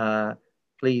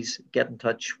 please get in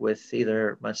touch with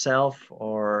either myself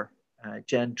or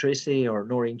Jen Tracy or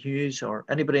Noreen Hughes or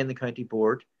anybody in the county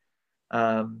board.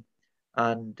 And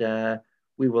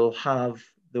we will have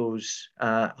those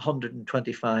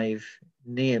 125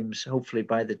 names, hopefully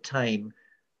by the time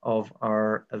of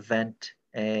our event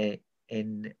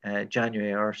in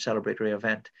January, our celebratory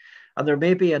event. And there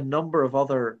may be a number of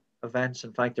other events.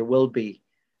 In fact, there will be,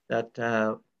 that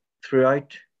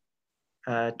throughout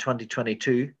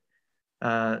 2022,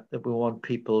 that we want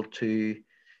people to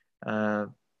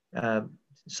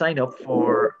sign up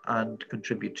for and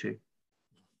contribute to.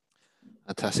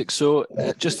 Fantastic. So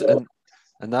just in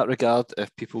that regard,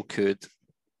 if people could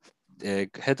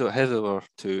head over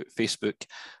to Facebook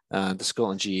and the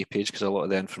Scotland GAA page, because a lot of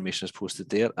the information is posted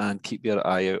there, and keep your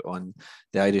eye out on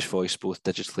the Irish Voice, both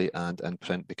digitally and in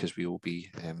print, because we will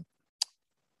be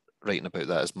writing about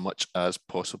that as much as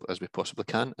possible as we possibly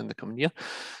can in the coming year.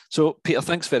 So Peter,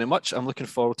 thanks very much. I'm looking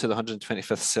forward to the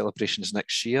 125th celebrations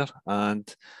next year,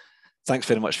 and thanks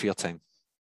very much for your time.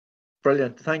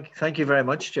 Brilliant. Thank you very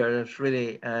much, Jared. It's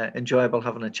really enjoyable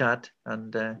having a chat,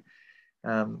 and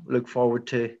look forward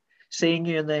to seeing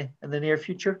you in the near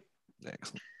future.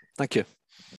 Excellent. Thank you.